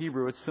in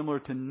Hebrew. It's similar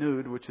to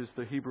Nud, which is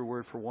the Hebrew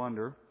word for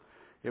wander.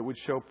 It would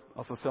show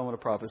a fulfillment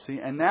of prophecy.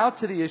 And now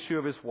to the issue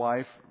of his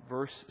wife,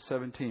 verse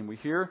 17. We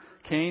hear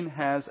Cain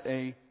has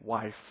a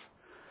wife.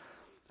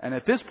 And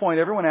at this point,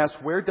 everyone asks,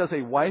 where does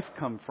a wife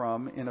come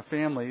from in a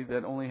family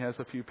that only has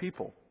a few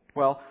people?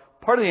 Well,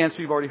 part of the answer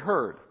you've already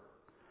heard.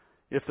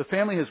 If the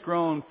family has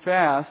grown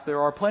fast, there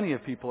are plenty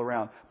of people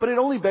around. But it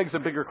only begs a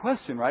bigger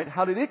question, right?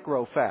 How did it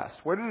grow fast?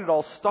 Where did it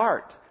all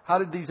start? How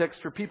did these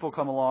extra people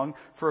come along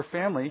for a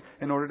family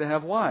in order to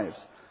have wives?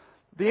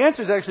 The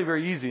answer is actually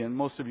very easy, and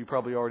most of you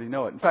probably already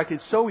know it. In fact,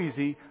 it's so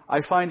easy,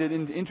 I find it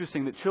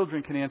interesting that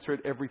children can answer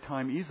it every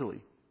time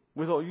easily,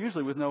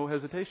 usually with no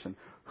hesitation.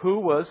 Who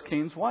was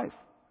Cain's wife?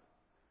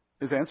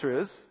 His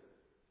answer is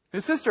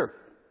his sister,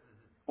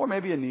 or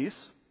maybe a niece,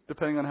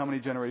 depending on how many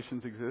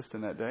generations exist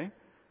in that day.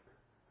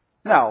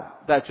 Now,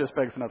 that just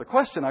begs another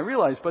question, I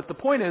realize, but the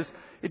point is,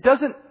 it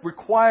doesn't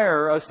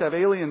require us to have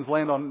aliens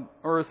land on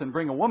earth and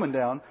bring a woman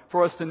down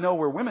for us to know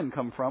where women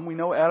come from. We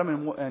know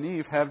Adam and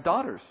Eve have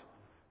daughters.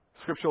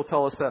 Scripture will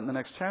tell us that in the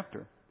next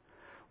chapter.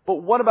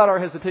 But what about our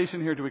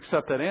hesitation here to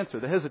accept that answer?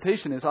 The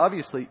hesitation is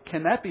obviously,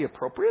 can that be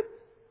appropriate?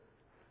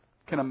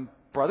 Can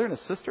a brother and a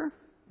sister?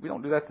 We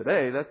don't do that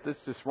today. That's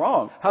just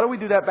wrong. How do we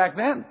do that back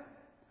then?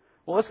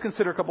 Well, let's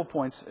consider a couple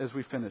points as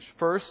we finish.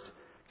 First,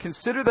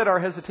 consider that our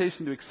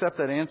hesitation to accept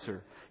that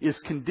answer is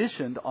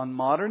conditioned on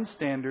modern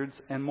standards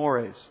and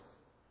mores.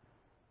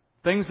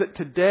 Things that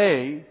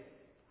today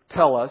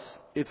tell us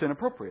it's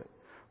inappropriate.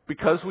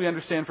 Because we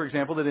understand, for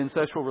example, that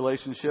incestual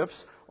relationships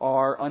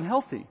are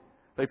unhealthy.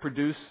 They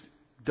produce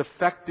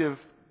defective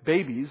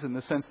babies in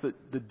the sense that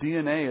the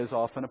DNA is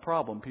often a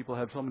problem. People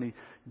have so many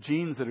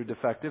genes that are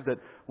defective that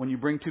when you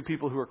bring two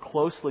people who are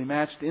closely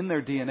matched in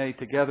their DNA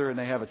together and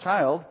they have a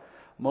child,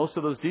 most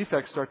of those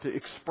defects start to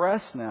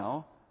express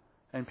now,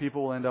 and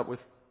people will end up with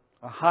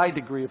a high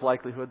degree of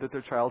likelihood that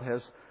their child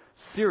has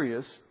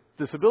serious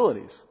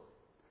disabilities.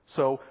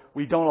 So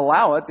we don't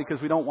allow it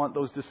because we don't want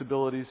those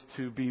disabilities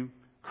to be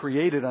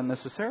created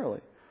unnecessarily.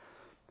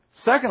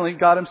 Secondly,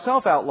 God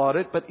Himself outlawed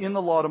it, but in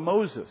the law to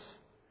Moses.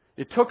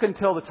 It took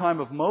until the time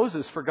of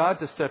Moses for God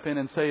to step in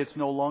and say it's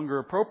no longer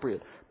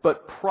appropriate.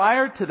 But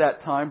prior to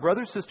that time,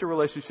 brother-sister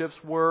relationships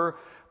were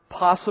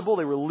possible,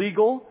 they were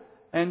legal,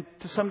 and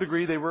to some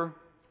degree they were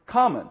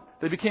common.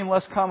 They became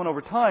less common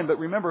over time, but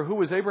remember, who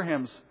was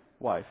Abraham's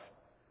wife?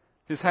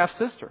 His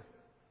half-sister.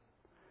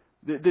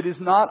 It is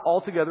not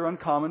altogether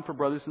uncommon for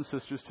brothers and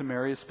sisters to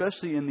marry,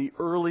 especially in the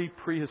early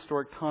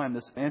prehistoric time,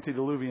 this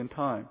antediluvian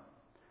time.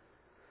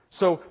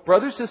 So,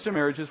 brother-sister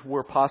marriages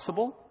were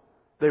possible,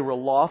 they were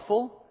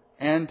lawful,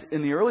 and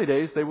in the early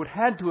days, they would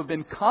had to have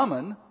been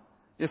common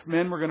if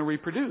men were going to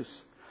reproduce.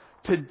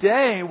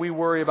 Today, we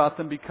worry about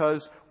them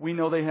because we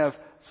know they have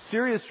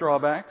serious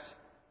drawbacks,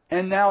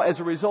 and now, as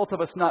a result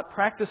of us not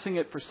practicing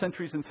it for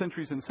centuries and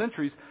centuries and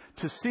centuries,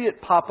 to see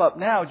it pop up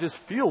now just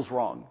feels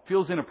wrong,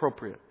 feels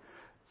inappropriate.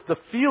 The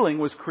feeling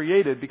was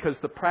created because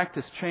the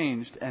practice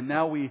changed, and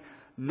now we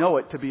know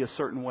it to be a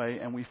certain way,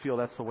 and we feel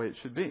that's the way it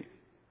should be.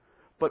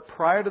 But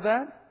prior to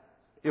that,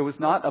 it was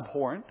not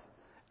abhorrent,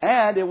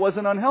 and it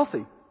wasn't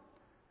unhealthy.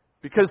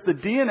 Because the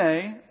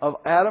DNA of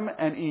Adam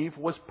and Eve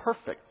was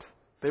perfect.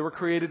 They were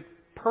created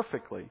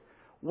perfectly.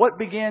 What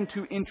began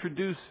to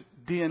introduce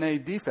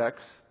DNA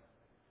defects?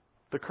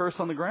 The curse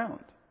on the ground.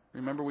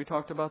 Remember we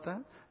talked about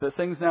that? That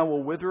things now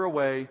will wither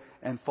away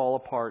and fall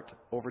apart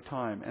over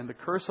time. And the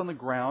curse on the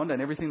ground and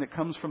everything that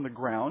comes from the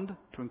ground,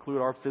 to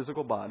include our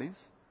physical bodies,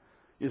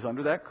 is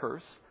under that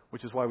curse,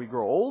 which is why we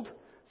grow old.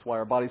 It's why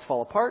our bodies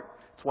fall apart.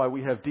 It's why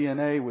we have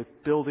DNA with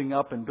building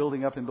up and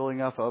building up and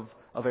building up of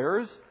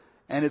errors.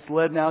 And it's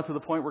led now to the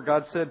point where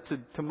God said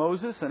to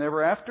Moses and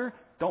ever after,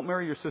 don't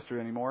marry your sister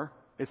anymore.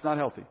 It's not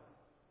healthy.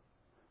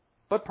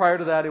 But prior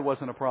to that, it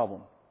wasn't a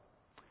problem.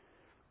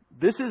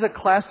 This is a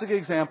classic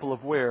example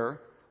of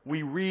where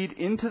we read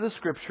into the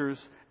Scriptures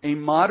a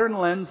modern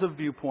lens of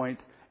viewpoint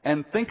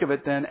and think of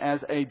it then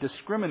as a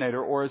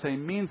discriminator or as a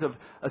means of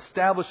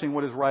establishing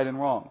what is right and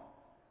wrong.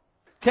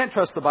 Can't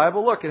trust the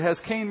Bible. Look, it has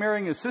Cain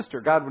marrying his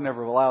sister. God would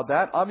never have allowed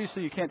that.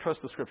 Obviously, you can't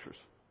trust the Scriptures.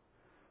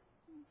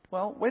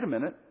 Well, wait a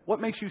minute.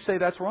 What makes you say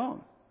that's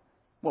wrong?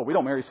 Well, we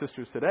don't marry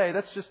sisters today.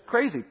 That's just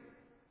crazy.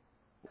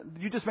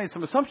 You just made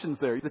some assumptions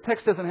there. The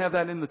text doesn't have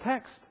that in the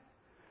text.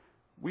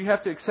 We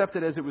have to accept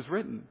it as it was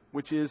written,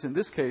 which is, in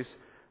this case,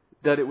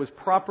 that it was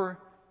proper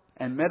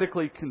and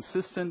medically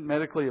consistent,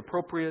 medically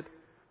appropriate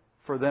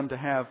for them to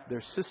have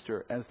their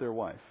sister as their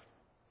wife.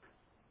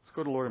 Let's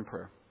go to the Lord in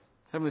prayer.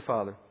 Heavenly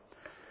Father,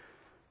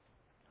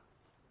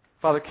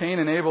 Cain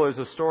and Abel is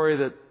a story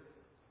that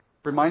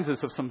reminds us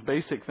of some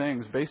basic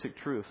things, basic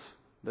truths,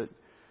 that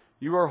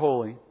you are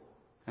holy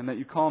and that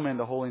you call men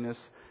to holiness,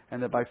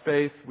 and that by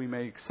faith we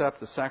may accept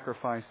the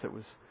sacrifice that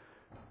was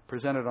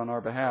presented on our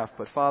behalf.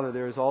 But Father,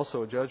 there is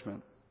also a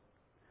judgment.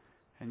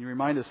 And you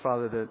remind us,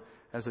 Father, that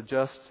as a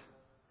just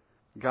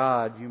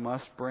God, you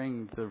must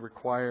bring the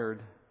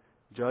required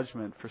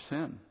judgment for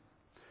sin.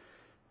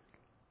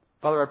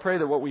 Father, I pray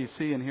that what we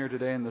see and hear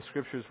today in the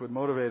Scriptures would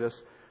motivate us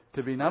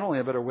to be not only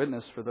a better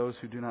witness for those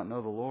who do not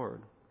know the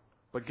Lord,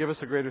 but give us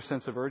a greater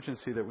sense of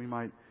urgency that we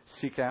might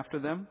seek after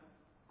them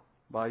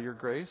by your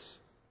grace,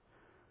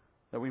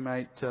 that we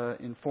might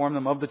inform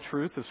them of the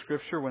truth of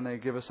Scripture when they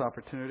give us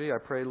opportunity. I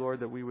pray, Lord,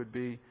 that we would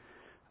be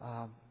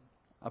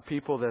a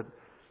people that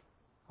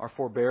are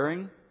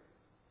forbearing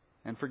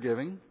and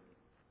forgiving,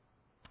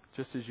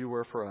 just as you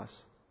were for us.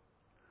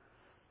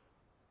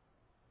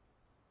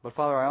 But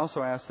Father, I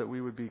also ask that we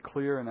would be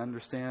clear and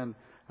understand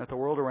that the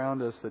world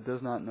around us that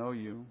does not know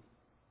you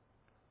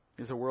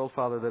is a world,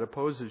 Father, that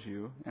opposes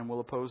you and will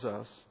oppose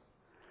us.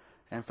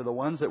 And for the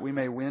ones that we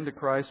may win to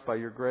Christ by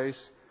your grace,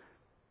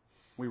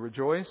 we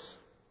rejoice.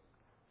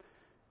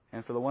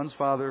 And for the ones,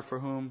 Father, for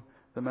whom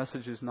the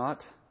message is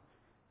not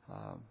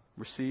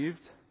received,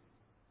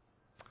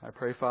 I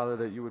pray, Father,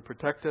 that you would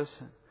protect us,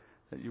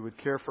 that you would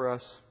care for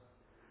us,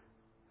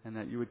 and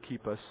that you would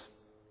keep us.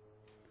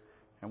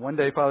 And one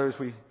day, Father, as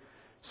we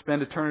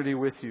spend eternity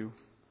with you,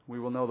 we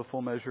will know the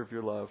full measure of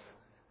your love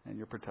and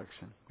your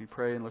protection. We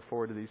pray and look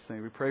forward to these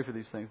things. We pray for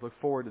these things, look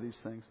forward to these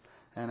things,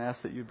 and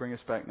ask that you bring us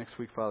back next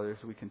week, Father,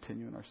 as we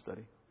continue in our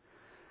study.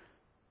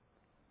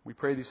 We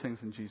pray these things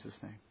in Jesus'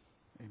 name.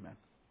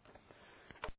 Amen.